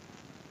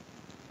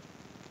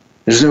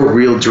 There's no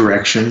real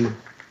direction.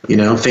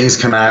 Things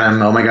come at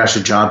them. Oh my gosh,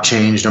 the job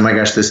changed. Oh my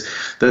gosh, this.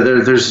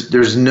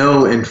 There's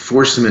no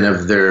enforcement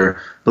of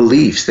their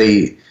beliefs.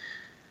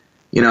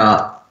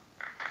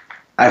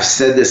 I've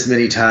said this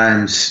many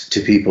times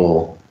to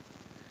people,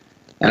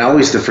 and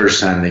always the first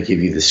time they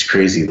give you this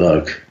crazy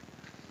look.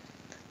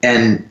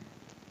 And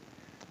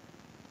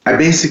I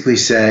basically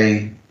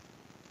say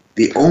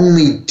the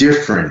only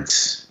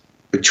difference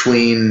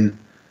between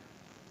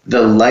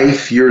the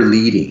life you're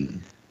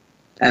leading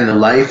and the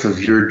life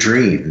of your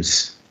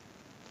dreams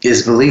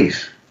is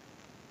belief.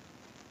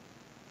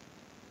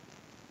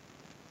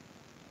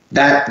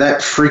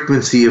 That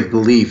frequency of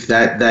belief,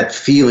 that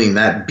feeling,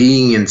 that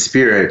being in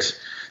spirit,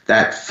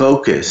 that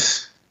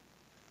focus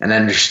and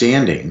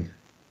understanding,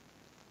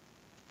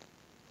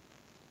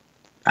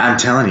 I'm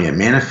telling you, it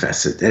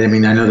manifests it. I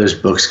mean, I know there's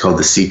books called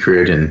The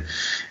Secret and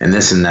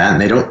this and that,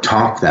 and they don't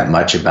talk that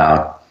much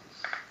about,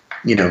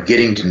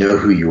 getting to know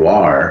who you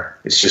are.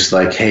 It's just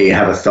like, hey,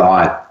 have a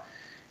thought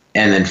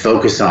and then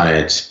focus on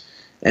it,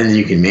 and then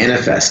you can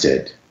manifest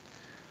it.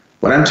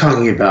 What I'm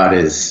talking about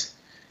is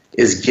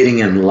getting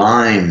in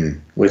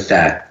line with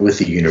that, with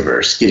the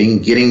universe,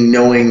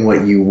 knowing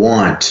what you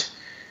want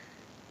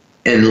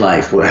in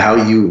life, what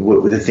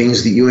the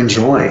things that you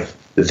enjoy,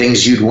 the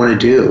things you'd want to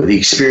do, the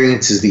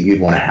experiences that you'd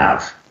want to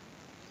have,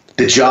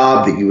 the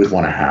job that you would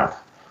want to have.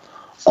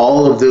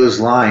 All of those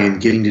lie in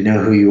getting to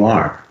know who you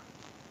are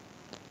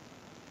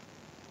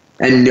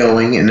and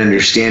knowing and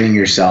understanding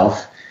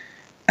yourself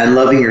and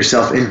loving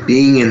yourself and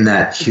being in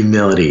that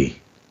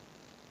humility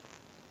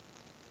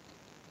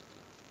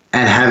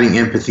and having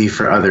empathy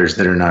for others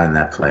that are not in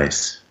that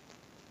place.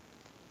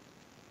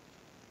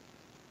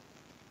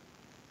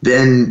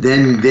 Then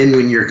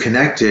when you're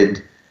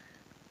connected,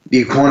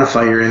 you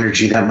quantify your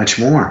energy that much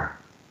more.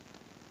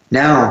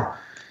 Now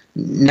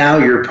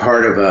you're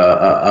part of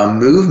a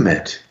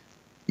movement.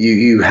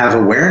 You have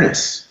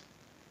awareness.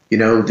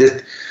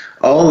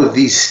 All of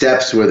these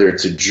steps, whether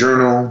it's a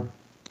journal,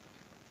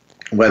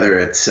 whether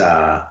it's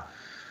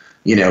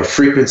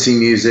frequency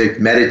music,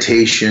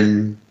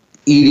 meditation,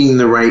 eating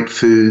the right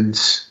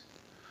foods,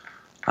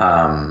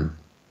 all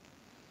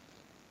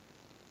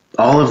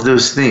of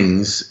those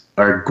things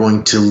are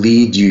going to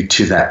lead you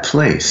to that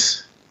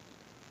place.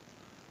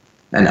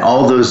 And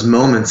all those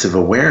moments of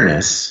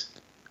awareness,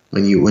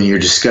 when you're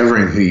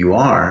discovering who you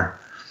are,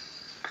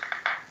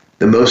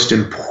 the most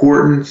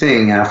important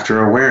thing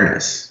after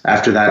awareness,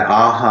 after that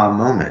aha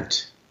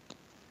moment,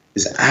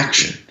 is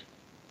action.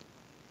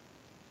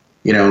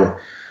 The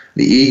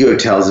ego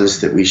tells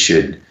us that we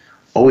should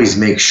always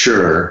make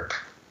sure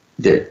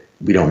that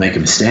we don't make a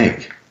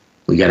mistake.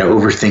 We got to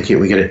overthink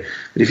it.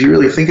 But if you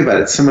really think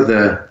about it, some of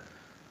the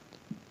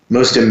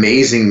most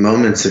amazing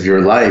moments of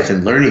your life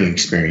and learning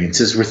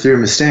experiences were through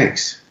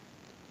mistakes.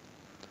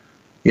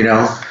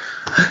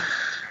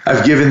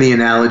 I've given the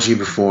analogy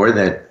before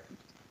that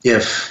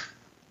if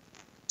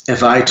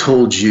I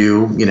told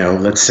you,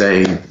 let's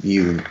say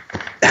you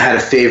had a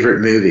favorite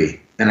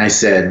movie, and I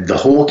said the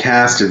whole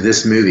cast of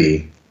this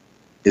movie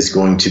is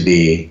going to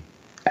be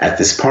at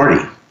this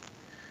party,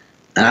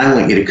 and I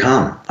want you to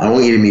come. I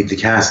want you to meet the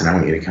cast, and I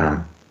want you to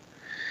come.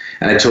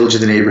 And I told you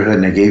the neighborhood,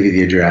 and I gave you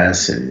the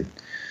address, and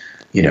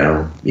you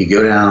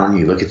go down,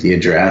 you look at the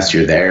address,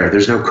 you're there.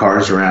 There's no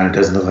cars around. It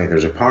doesn't look like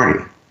there's a party,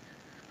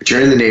 but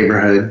you're in the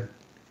neighborhood.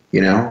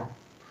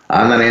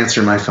 I'm not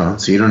answering my phone,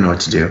 so you don't know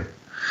what to do.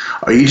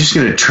 Are you just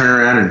going to turn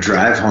around and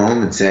drive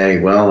home and say,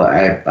 well,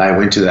 I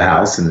went to the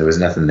house and there was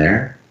nothing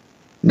there?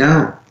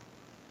 No.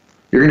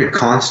 You're going to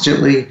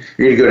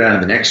go down to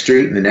the next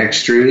street and the next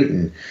street,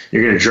 and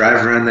you're going to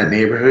drive around that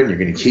neighborhood, and you're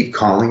going to keep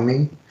calling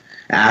me,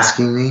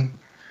 asking me,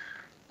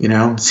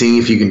 seeing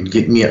if you can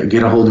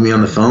get a hold of me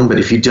on the phone. But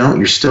if you don't,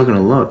 you're still going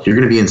to look. You're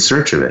going to be in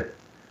search of it.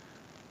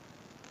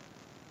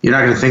 You're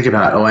not going to think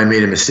about, I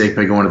made a mistake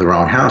by going to the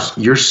wrong house.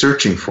 You're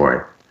searching for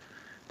it.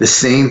 The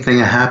same thing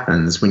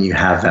happens when you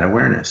have that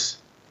awareness.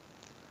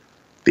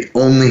 The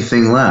only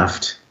thing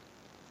left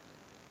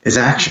is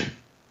action.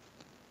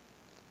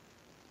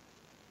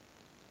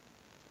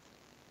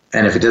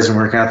 And if it doesn't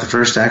work out the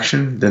first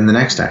action, then the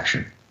next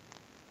action.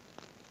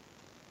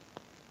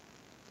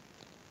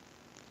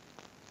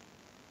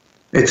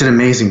 It's an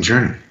amazing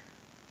journey.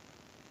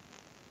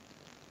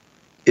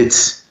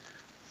 It's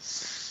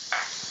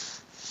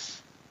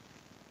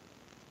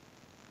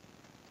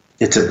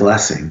a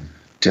blessing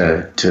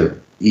to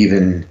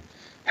even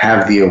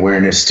have the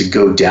awareness to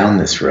go down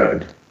this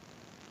road,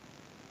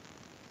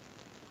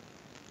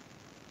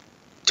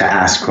 to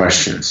ask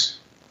questions,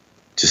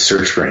 to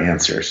search for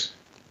answers.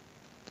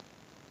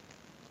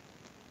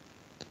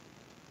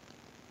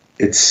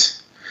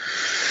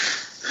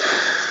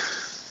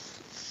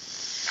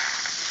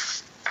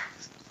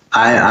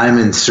 I'm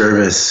in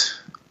service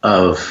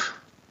of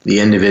the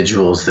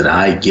individuals that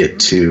I get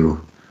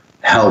to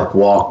help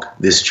walk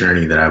this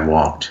journey that I've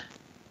walked.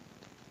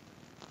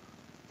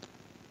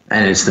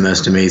 And it's the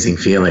most amazing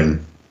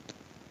feeling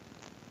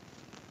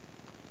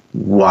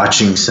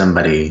watching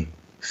somebody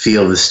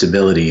feel the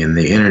stability and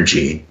the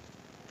energy,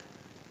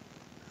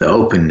 the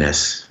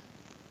openness,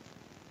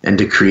 and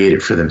to create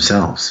it for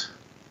themselves.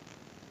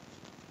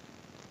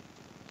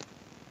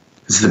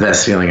 It's the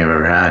best feeling I've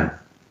ever had.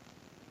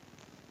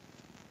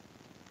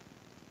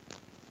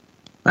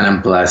 And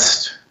I'm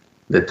blessed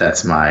that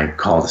that's my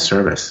call to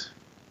service.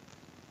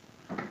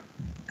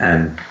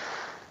 And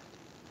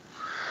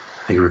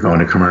I think we're going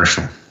to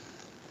commercial.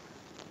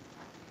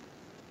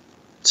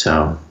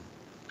 So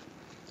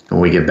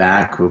when we get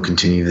back, we'll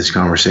continue this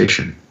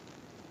conversation.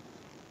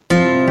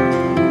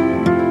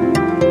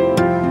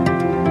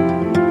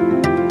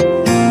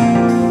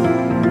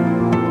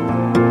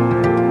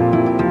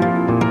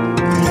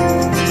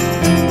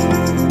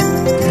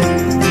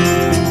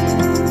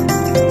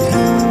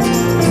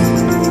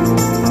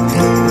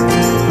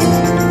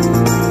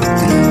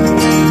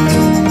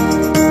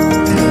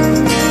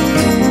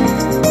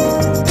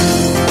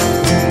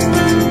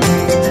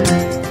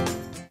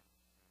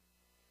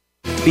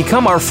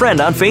 Become our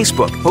friend on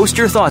Facebook. Post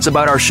your thoughts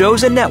about our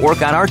shows and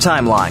network on our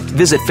timeline.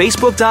 Visit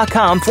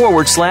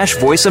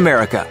Facebook.com/Voice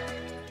America.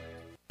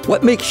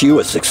 What makes you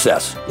a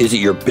success? Is it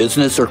your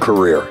business or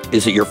career?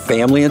 Is it your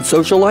family and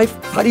social life?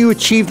 How do you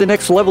achieve the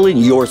next level in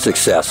your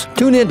success?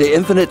 Tune in to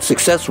Infinite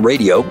Success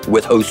Radio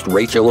with host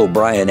Rachel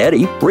O'Brien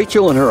Eddy.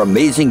 Rachel and her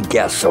amazing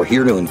guests are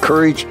here to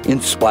encourage,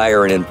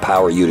 inspire, and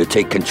empower you to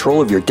take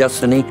control of your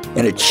destiny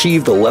and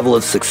achieve the level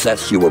of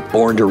success you were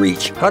born to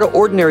reach. How do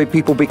ordinary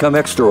people become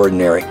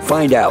extraordinary?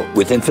 Find out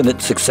with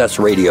Infinite Success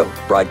Radio,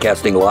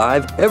 broadcasting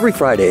live every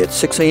Friday at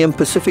 6 a.m.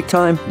 Pacific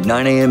Time,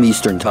 9 a.m.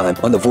 Eastern Time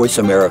on the Voice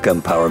America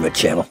Empowerment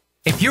Channel.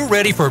 If you're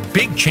ready for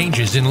big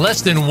changes in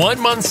less than 1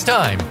 month's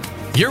time,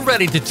 you're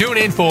ready to tune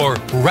in for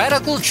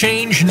Radical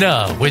Change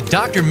Now with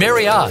Dr.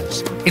 Mary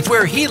Oz. It's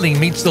where healing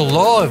meets the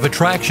law of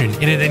attraction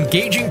in an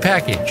engaging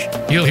package.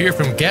 You'll hear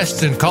from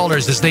guests and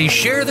callers as they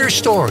share their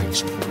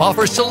stories,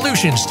 offer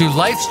solutions to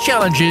life's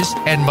challenges,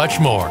 and much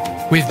more.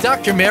 With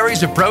Dr.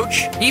 Mary's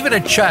approach, even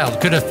a child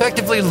could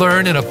effectively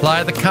learn and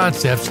apply the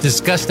concepts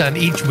discussed on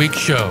each week's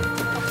show.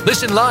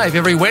 Listen live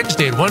every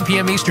Wednesday at 1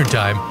 p.m. Eastern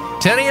Time,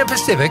 10 a.m.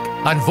 Pacific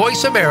on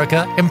Voice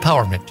America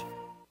Empowerment.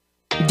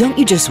 Don't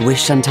you just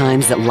wish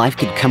sometimes that life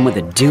could come with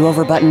a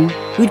do-over button?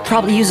 We'd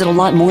probably use it a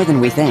lot more than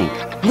we think.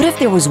 What if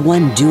there was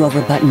one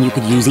do-over button you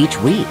could use each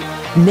week?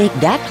 Make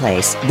that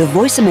place the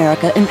Voice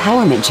America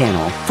Empowerment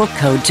Channel for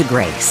Code to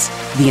Grace,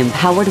 the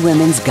Empowered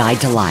Women's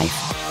Guide to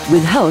Life,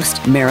 with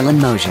host Marilyn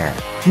Mosier.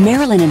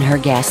 Marilyn and her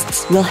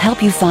guests will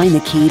help you find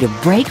the key to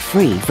break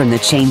free from the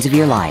chains of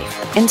your life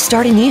and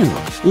start anew.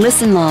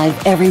 Listen live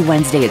every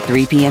Wednesday at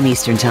 3 p.m.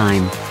 Eastern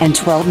Time and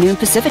 12 noon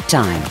Pacific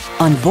Time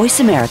on Voice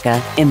America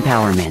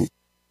Empowerment.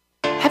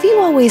 Have you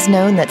always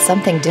known that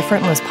something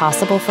different was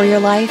possible for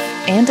your life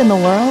and in the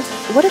world?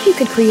 What if you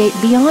could create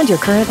beyond your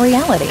current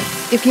reality?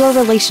 If your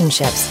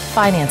relationships,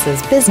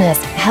 finances,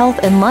 business, health,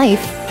 and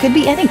life could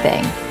be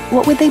anything,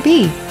 what would they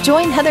be?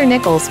 Join Heather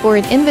Nichols for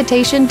an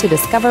invitation to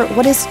discover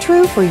what is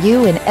true for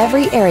you in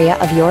every area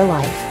of your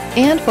life,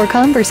 and for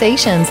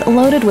conversations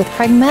loaded with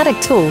pragmatic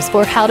tools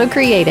for how to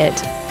create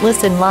it.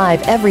 Listen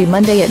live every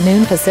Monday at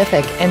noon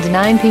Pacific and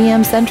 9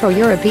 p.m. Central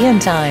European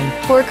Time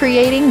for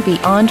Creating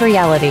Beyond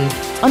Reality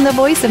on the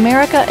Voice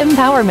America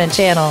Empowerment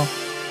Channel.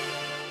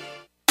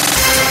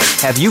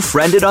 Have you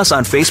friended us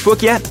on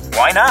Facebook yet?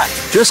 Why not?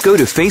 Just go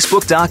to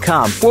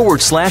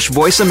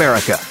facebook.com/Voice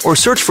America or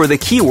search for the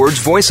keywords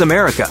Voice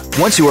America.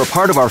 Once you are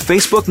part of our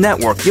Facebook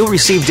network, you'll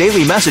receive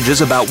daily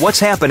messages about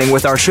what's happening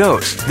with our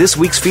shows, this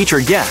week's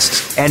featured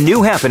guests, and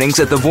new happenings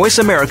at the Voice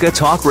America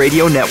Talk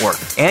Radio Network.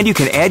 And you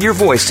can add your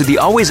voice to the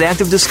always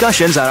active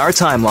discussions on our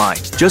timeline.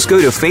 Just go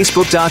to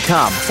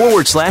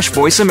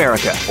facebook.com/Voice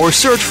America or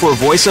search for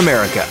Voice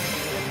America.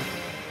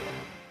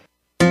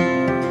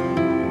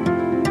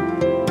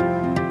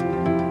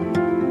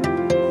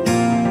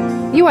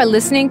 You are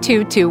listening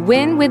to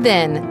Win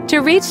Within. To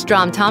reach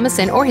Strom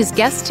Thomason or his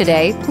guest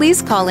today,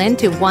 please call in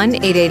to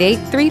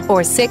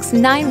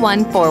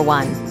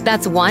 1-888-346-9141.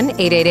 That's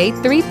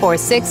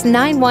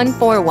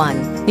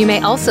 1-888-346-9141. You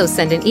may also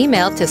send an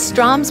email to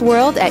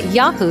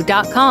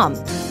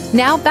stromsworld@yahoo.com.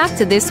 Now back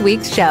to this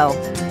week's show.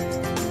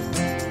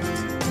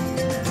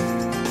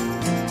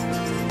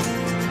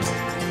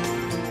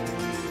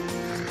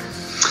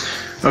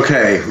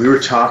 Okay, we were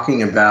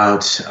talking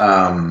about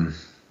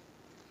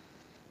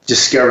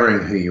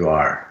discovering who you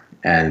are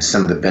and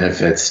some of the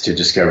benefits to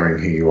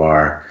discovering who you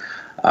are,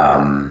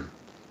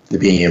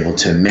 being able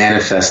to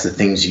manifest the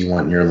things you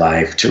want in your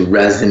life, to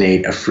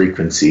resonate a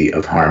frequency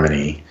of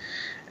harmony.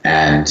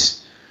 And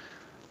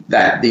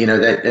that,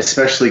 that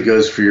especially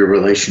goes for your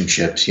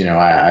relationships.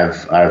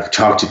 I've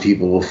talked to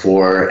people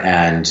before,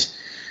 and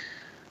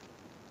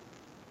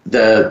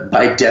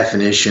by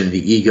definition,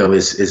 the ego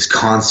is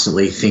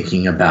constantly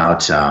thinking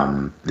about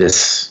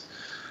this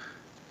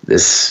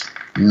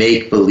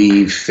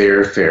make-believe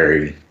fair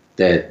fairy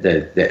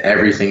that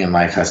everything in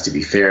life has to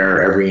be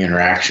fair, every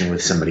interaction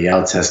with somebody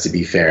else has to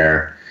be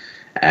fair.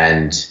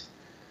 And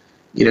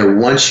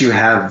once you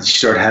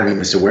start having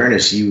this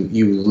awareness,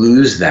 you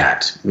lose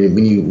that.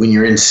 When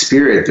you're in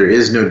spirit, there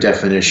is no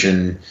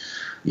definition.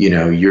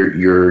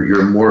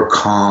 You're more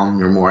calm,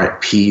 you're more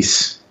at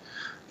peace.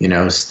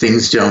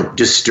 Things don't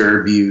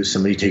disturb you.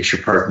 Somebody takes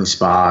your parking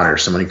spot, or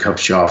somebody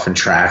cuts you off in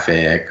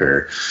traffic,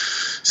 or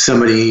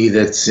somebody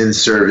that's in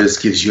service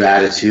gives you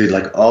attitude.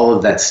 Like, all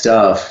of that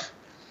stuff,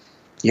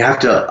 you have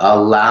to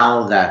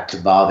allow that to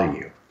bother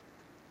you.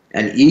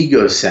 And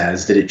ego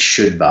says that it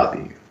should bother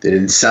you, that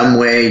in some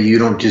way you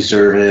don't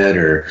deserve it,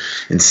 or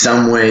in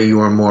some way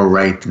you are more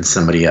right than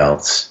somebody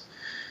else.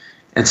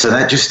 And so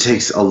that just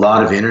takes a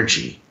lot of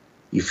energy.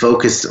 You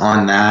focus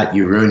on that,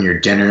 you ruin your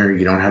dinner,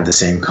 you don't have the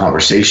same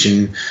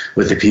conversation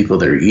with the people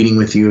that are eating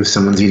with you if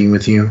someone's eating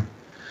with you.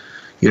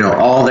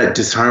 All that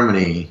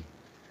disharmony,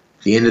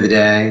 at the end of the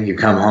day, you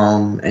come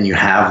home and you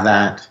have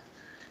that.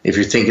 If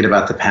you're thinking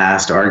about the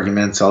past,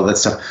 arguments, all that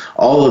stuff,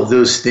 all of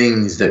those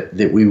things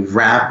that we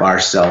wrap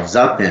ourselves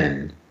up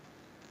in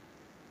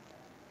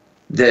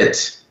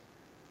that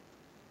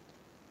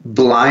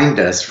blind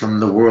us from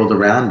the world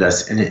around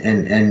us and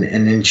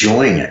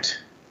enjoying it.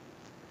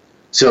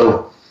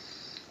 So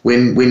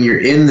when you're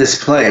in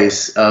this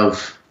place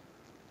of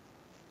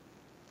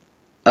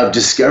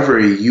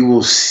discovery, you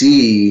will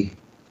see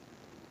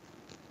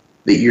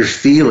that your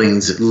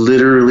feelings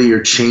literally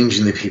are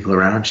changing the people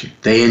around you.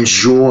 They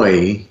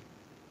enjoy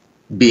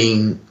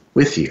being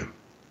with you.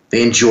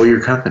 They enjoy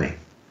your company.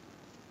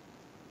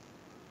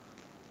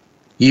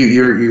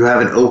 You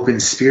have an open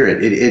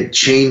spirit. It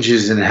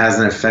changes and it has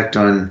an effect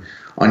on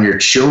your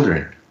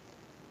children.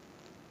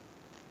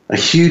 A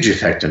huge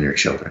effect on your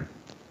children.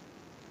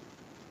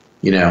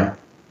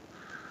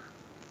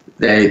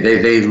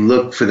 They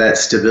look for that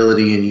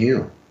stability in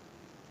you.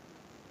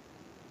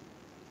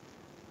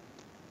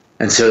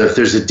 And so if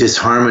there's a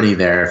disharmony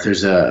there, if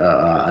there's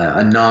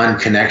a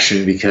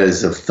non-connection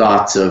because of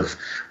thoughts of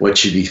what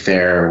should be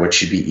fair or what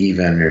should be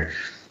even, or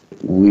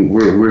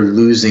we're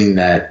losing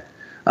that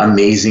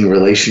amazing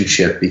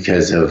relationship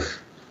because of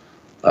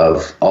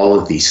all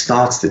of these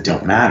thoughts that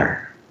don't matter.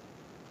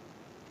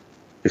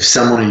 If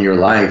someone in your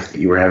life that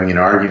you were having an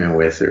argument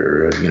with,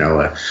 or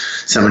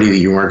somebody that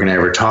you weren't going to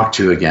ever talk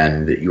to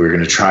again, that you were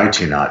going to try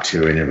to not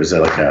to, and it was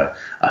like a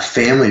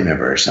family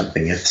member or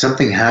something, if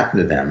something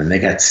happened to them and they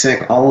got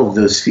sick, all of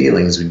those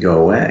feelings would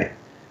go away.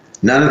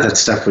 None of that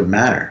stuff would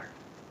matter.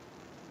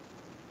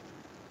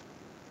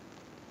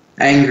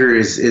 Anger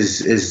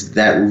is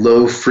that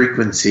low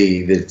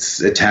frequency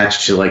that's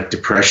attached to like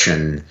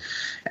depression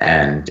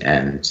and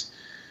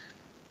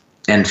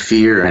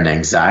fear and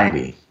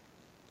anxiety.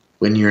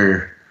 When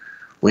you're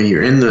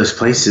in those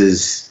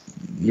places,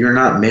 you're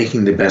not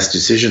making the best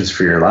decisions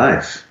for your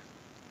life.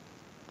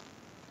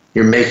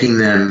 You're making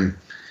them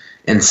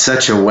in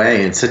such a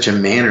way, in such a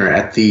manner,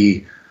 at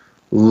the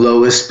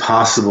lowest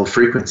possible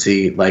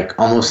frequency, like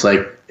almost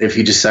like if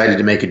you decided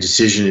to make a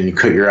decision and you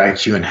cut your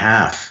IQ in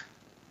half.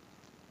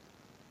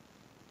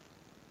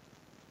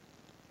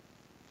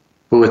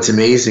 But what's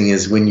amazing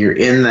is when you're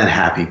in that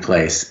happy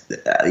place,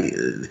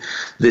 the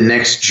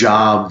next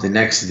job, the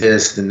next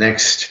this, the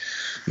next,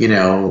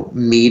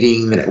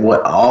 meeting,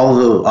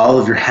 all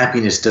of your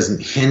happiness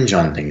doesn't hinge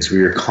on things,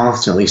 where you're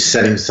constantly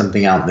setting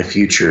something out in the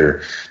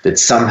future that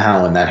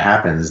somehow when that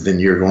happens, then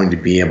you're going to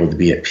be able to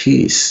be at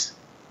peace.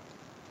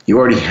 You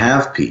already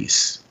have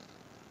peace.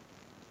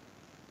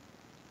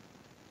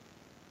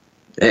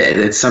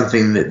 It's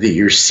something that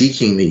you're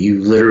seeking, that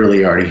you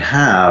literally already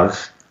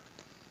have,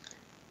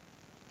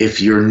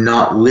 if you're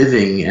not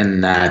living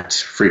in that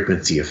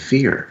frequency of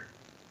fear.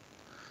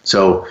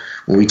 So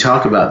when we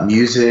talk about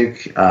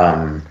music,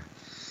 when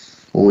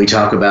we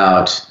talk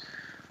about,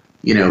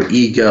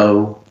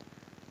 ego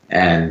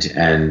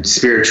and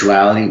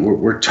spirituality,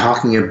 we're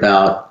talking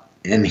about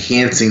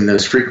enhancing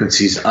those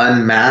frequencies,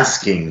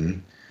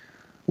 unmasking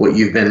what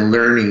you've been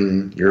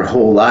learning your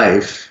whole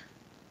life.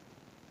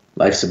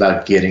 Life's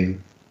about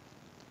getting,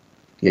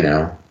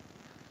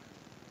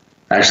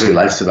 actually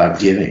life's about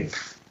giving.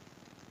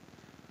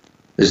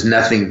 There's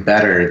nothing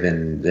better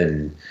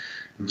than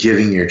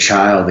giving your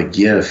child a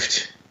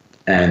gift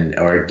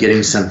or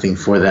getting something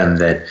for them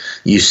that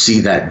you see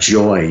that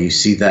joy, you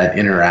see that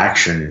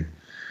interaction.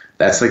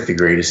 That's like the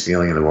greatest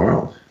feeling in the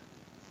world.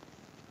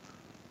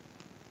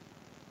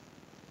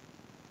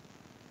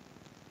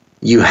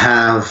 You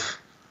have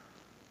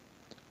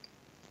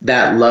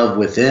that love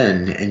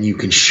within, and you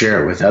can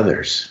share it with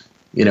others.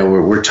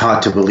 We're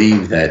taught to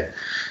believe that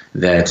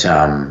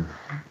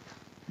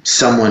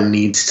someone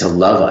needs to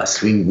love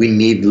us. We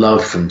need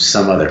love from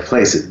some other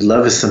place.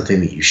 Love is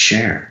something that you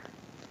share.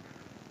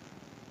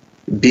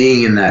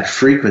 Being in that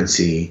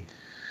frequency,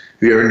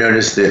 have you ever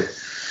noticed that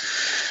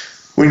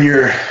when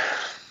you're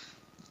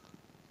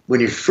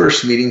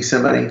first meeting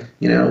somebody,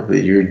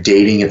 that you're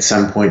dating at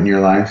some point in your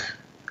life,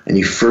 and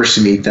you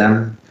first meet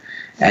them,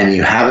 and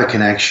you have a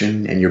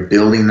connection, and you're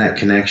building that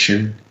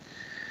connection,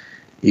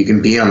 you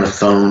can be on the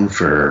phone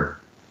for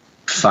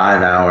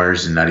 5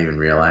 hours and not even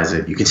realize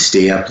it. You can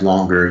stay up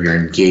longer. You're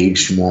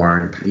engaged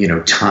more.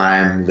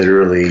 Time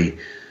literally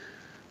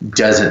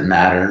doesn't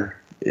matter.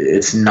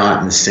 It's not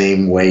in the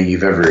same way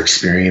you've ever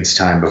experienced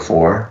time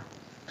before,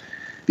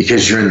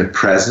 because you're in the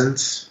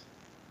presence.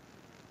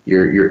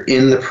 You're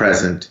in the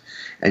present,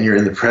 and you're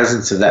in the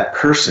presence of that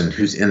person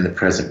who's in the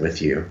present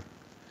with you.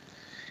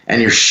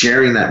 And you're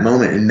sharing that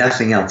moment, and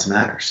nothing else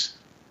matters.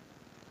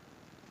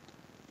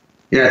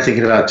 You're not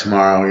thinking about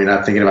tomorrow. You're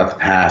not thinking about the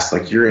past.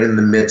 Like, you're in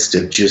the midst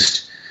of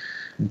just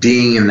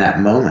being in that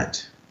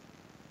moment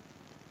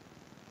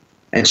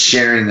and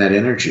sharing that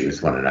energy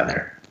with one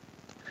another.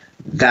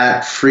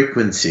 That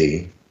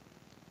frequency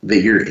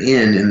that you're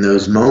in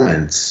those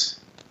moments,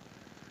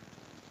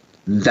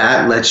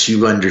 that lets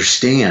you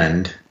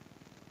understand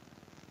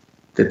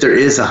that there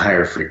is a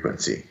higher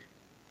frequency.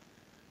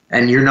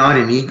 And you're not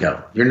an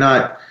ego. You're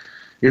not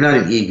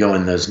an ego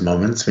in those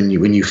moments when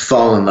you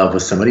fall in love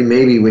with somebody.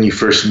 Maybe when you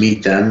first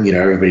meet them,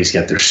 everybody's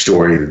got their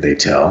story that they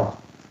tell.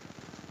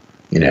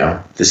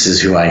 This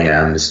is who I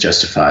am. This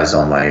justifies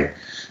all my,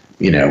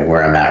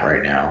 where I'm at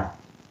right now.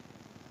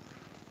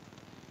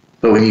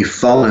 But when you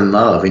fall in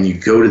love and you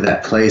go to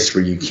that place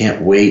where you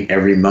can't wait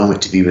every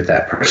moment to be with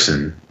that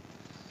person,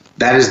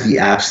 that is the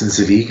absence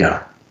of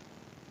ego.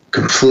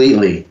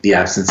 Completely the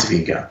absence of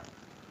ego.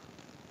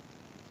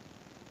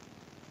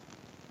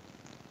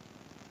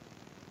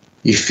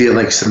 You feel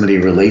like somebody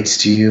relates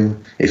to you.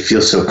 It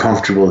feels so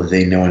comfortable that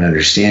they know and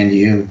understand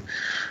you.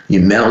 You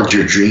meld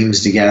your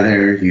dreams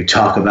together. You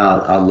talk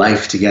about a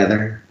life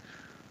together.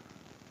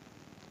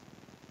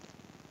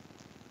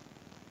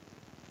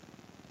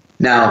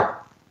 Now,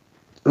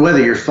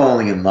 whether you're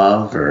falling in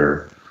love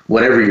or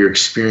whatever your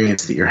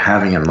experience that you're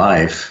having in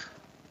life,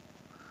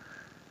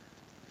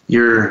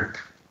 you're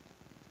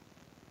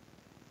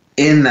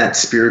in that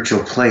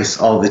spiritual place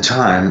all the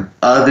time,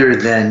 other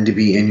than to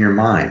be in your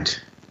mind,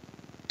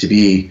 to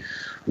be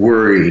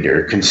worried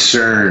or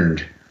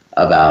concerned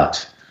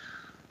about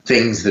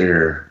things that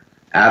are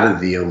out of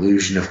the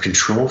illusion of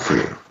control for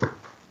you.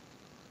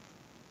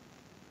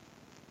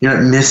 You're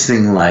not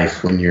missing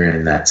life when you're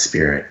in that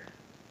spirit.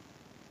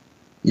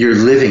 You're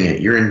living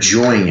it. You're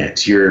enjoying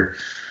it. You're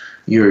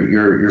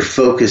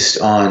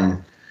focused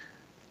on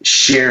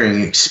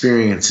sharing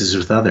experiences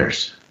with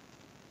others.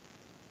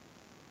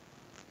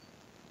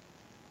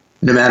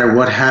 No matter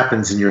what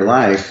happens in your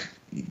life,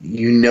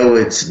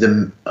 it's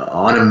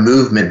on a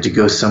movement to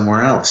go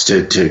somewhere else,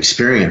 to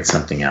experience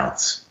something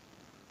else.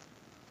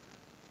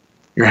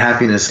 Your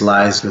happiness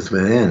lies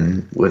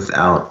within,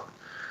 without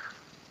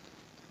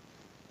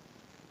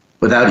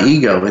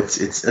ego.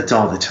 It's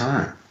all the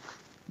time.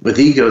 With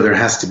ego, there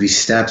has to be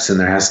steps, and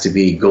there has to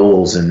be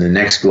goals, and the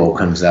next goal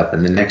comes up,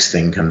 and the next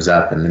thing comes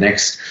up, and the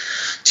next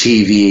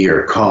TV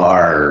or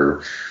car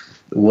or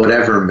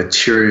whatever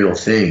material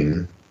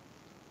thing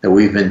that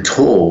we've been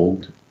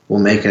told will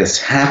make us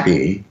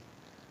happy,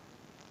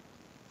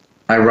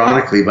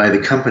 ironically, by the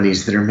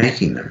companies that are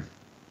making them.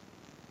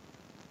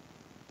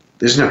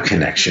 There's no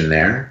connection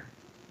there.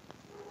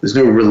 There's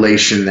no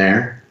relation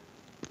there.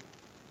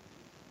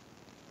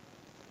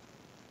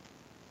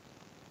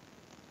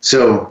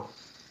 So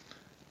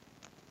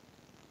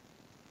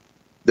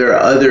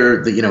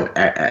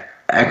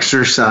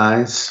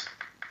exercise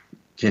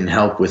can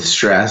help with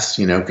stress,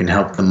 can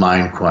help the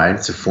mind quiet.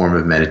 It's a form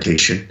of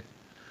meditation.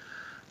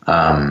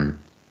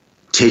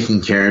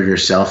 Taking care of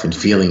yourself and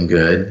feeling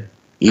good,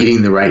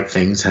 eating the right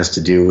things has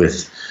to do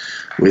with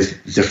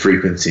the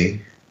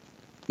frequency.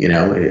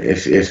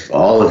 If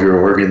all of your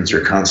organs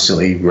are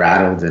constantly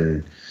rattled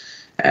and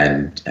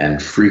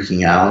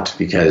freaking out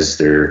because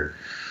they're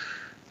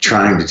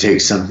trying to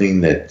take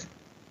something that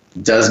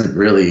doesn't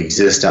really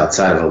exist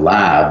outside of a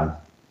lab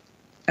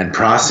and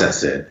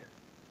process it,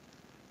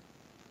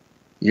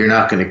 you're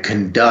not going to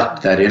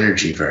conduct that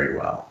energy very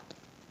well.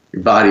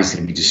 Your body's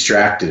going to be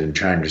distracted and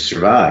trying to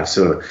survive.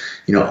 So,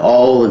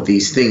 all of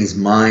these things,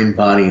 mind,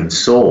 body, and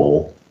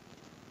soul,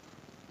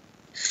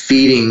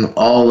 feeding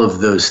all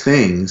of those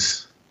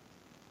things,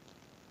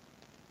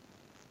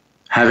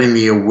 having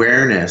the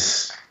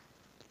awareness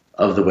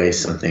of the way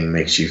something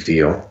makes you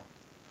feel.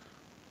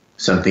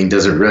 Something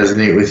doesn't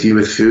resonate with you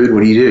with food,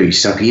 what do? You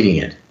stop eating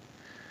it.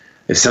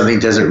 If something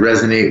doesn't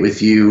resonate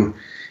with you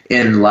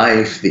in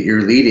life that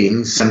you're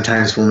leading,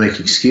 sometimes we'll make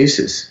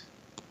excuses.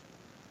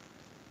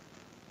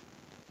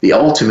 The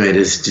ultimate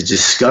is to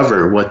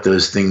discover what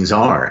those things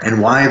are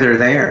and why they're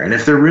there. And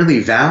if they're really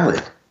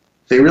valid,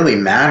 they really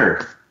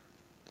matter.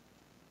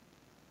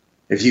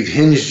 If you've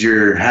hinged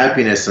your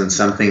happiness on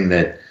something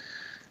that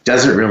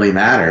doesn't really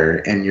matter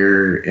and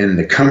you're in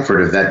the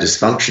comfort of that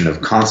dysfunction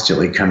of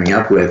constantly coming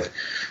up with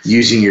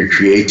using your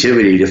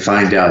creativity to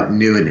find out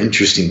new and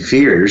interesting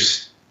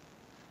fears,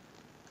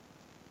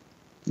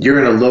 you're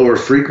in a lower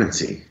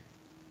frequency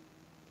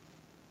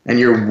and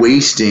you're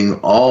wasting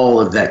all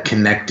of that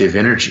connective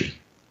energy.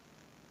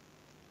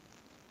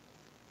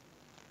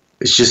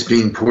 It's just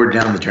being poured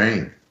down the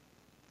drain.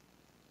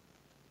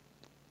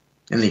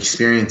 And the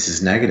experience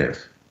is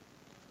negative.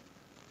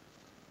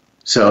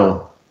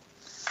 So,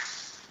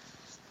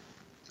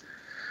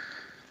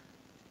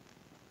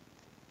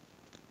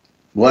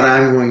 what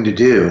I'm going to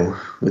do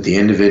with the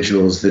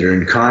individuals that are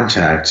in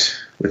contact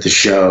with the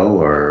show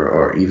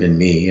or even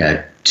me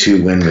at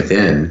To Win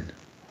Within,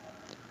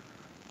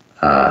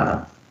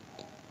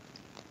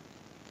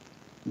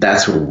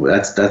 that's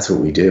what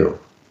we do.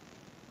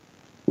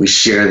 We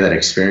share that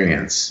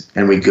experience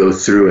and we go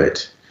through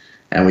it,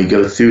 and we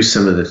go through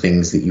some of the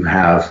things that you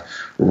have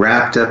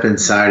wrapped up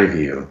inside of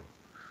you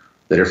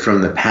that are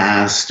from the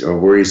past or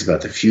worries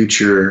about the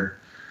future,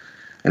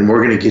 and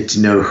we're going to get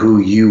to know who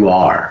you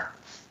are.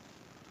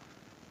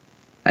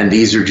 And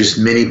these are just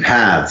many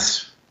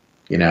paths.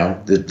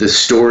 The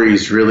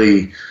stories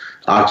really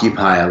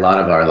occupy a lot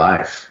of our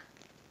life.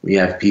 We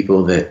have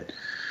people that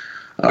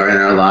are in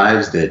our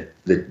lives that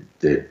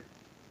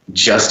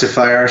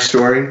justify our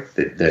story,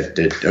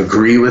 that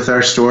agree with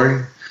our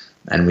story.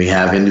 And we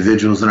have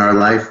individuals in our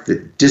life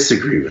that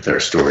disagree with our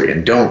story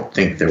and don't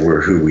think that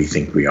we're who we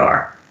think we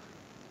are.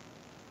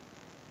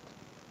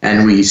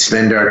 And we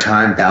spend our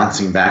time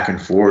bouncing back and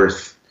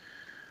forth,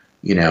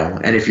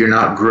 and if you're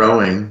not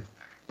growing,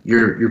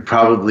 you're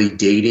probably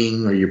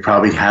dating or you're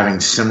probably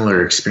having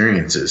similar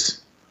experiences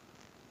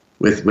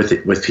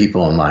with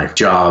people in life,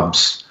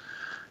 jobs,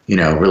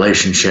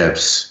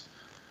 relationships,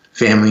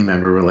 family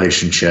member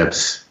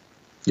relationships.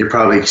 You're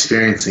probably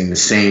experiencing the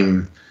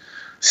same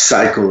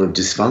cycle of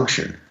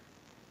dysfunction.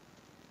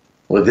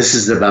 Well, this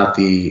is about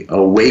the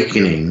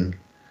awakening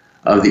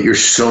of that you're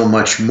so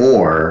much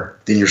more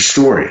than your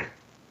story.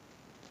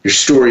 Your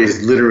story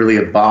is literally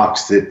a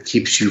box that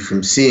keeps you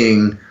from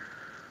seeing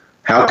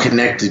how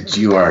connected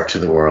you are to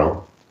the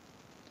world,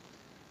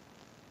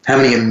 how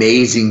many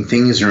amazing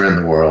things are in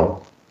the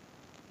world,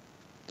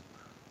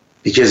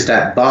 because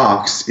that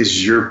box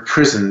is your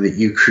prison that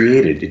you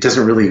created. It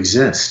doesn't really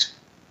exist.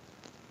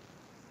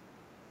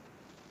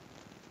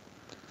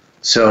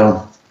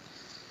 So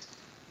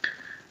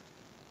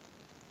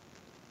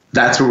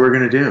that's what we're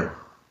going to do.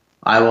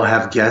 I will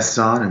have guests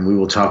on and we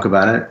will talk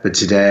about it, but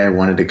today I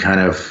wanted to kind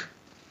of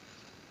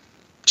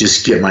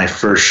just get my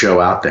first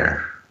show out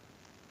there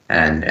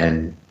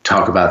and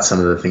talk about some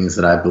of the things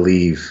that I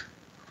believe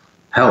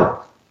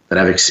help, that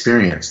I've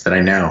experienced, that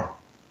I know.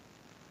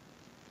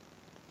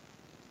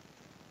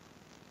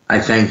 I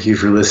thank you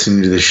for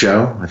listening to the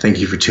show. I thank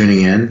you for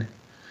tuning in.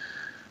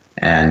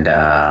 And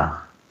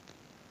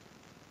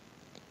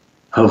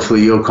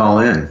hopefully you'll call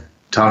in,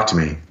 talk to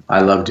me.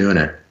 I love doing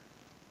it.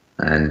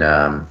 And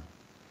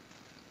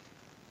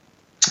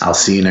I'll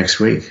see you next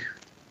week.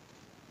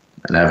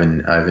 And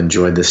I've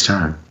enjoyed this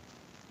time.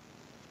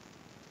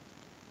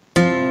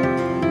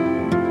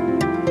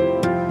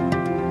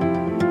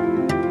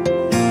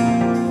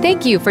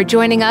 Thank you for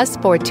joining us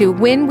for To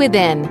Win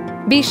Within.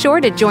 Be sure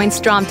to join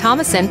Strom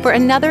Thomason for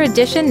another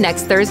edition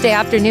next Thursday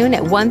afternoon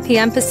at 1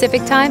 p.m.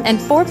 Pacific Time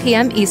and 4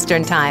 p.m.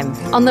 Eastern Time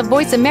on the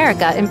Voice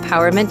America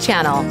Empowerment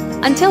Channel.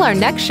 Until our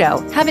next show,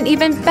 have an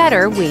even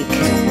better week.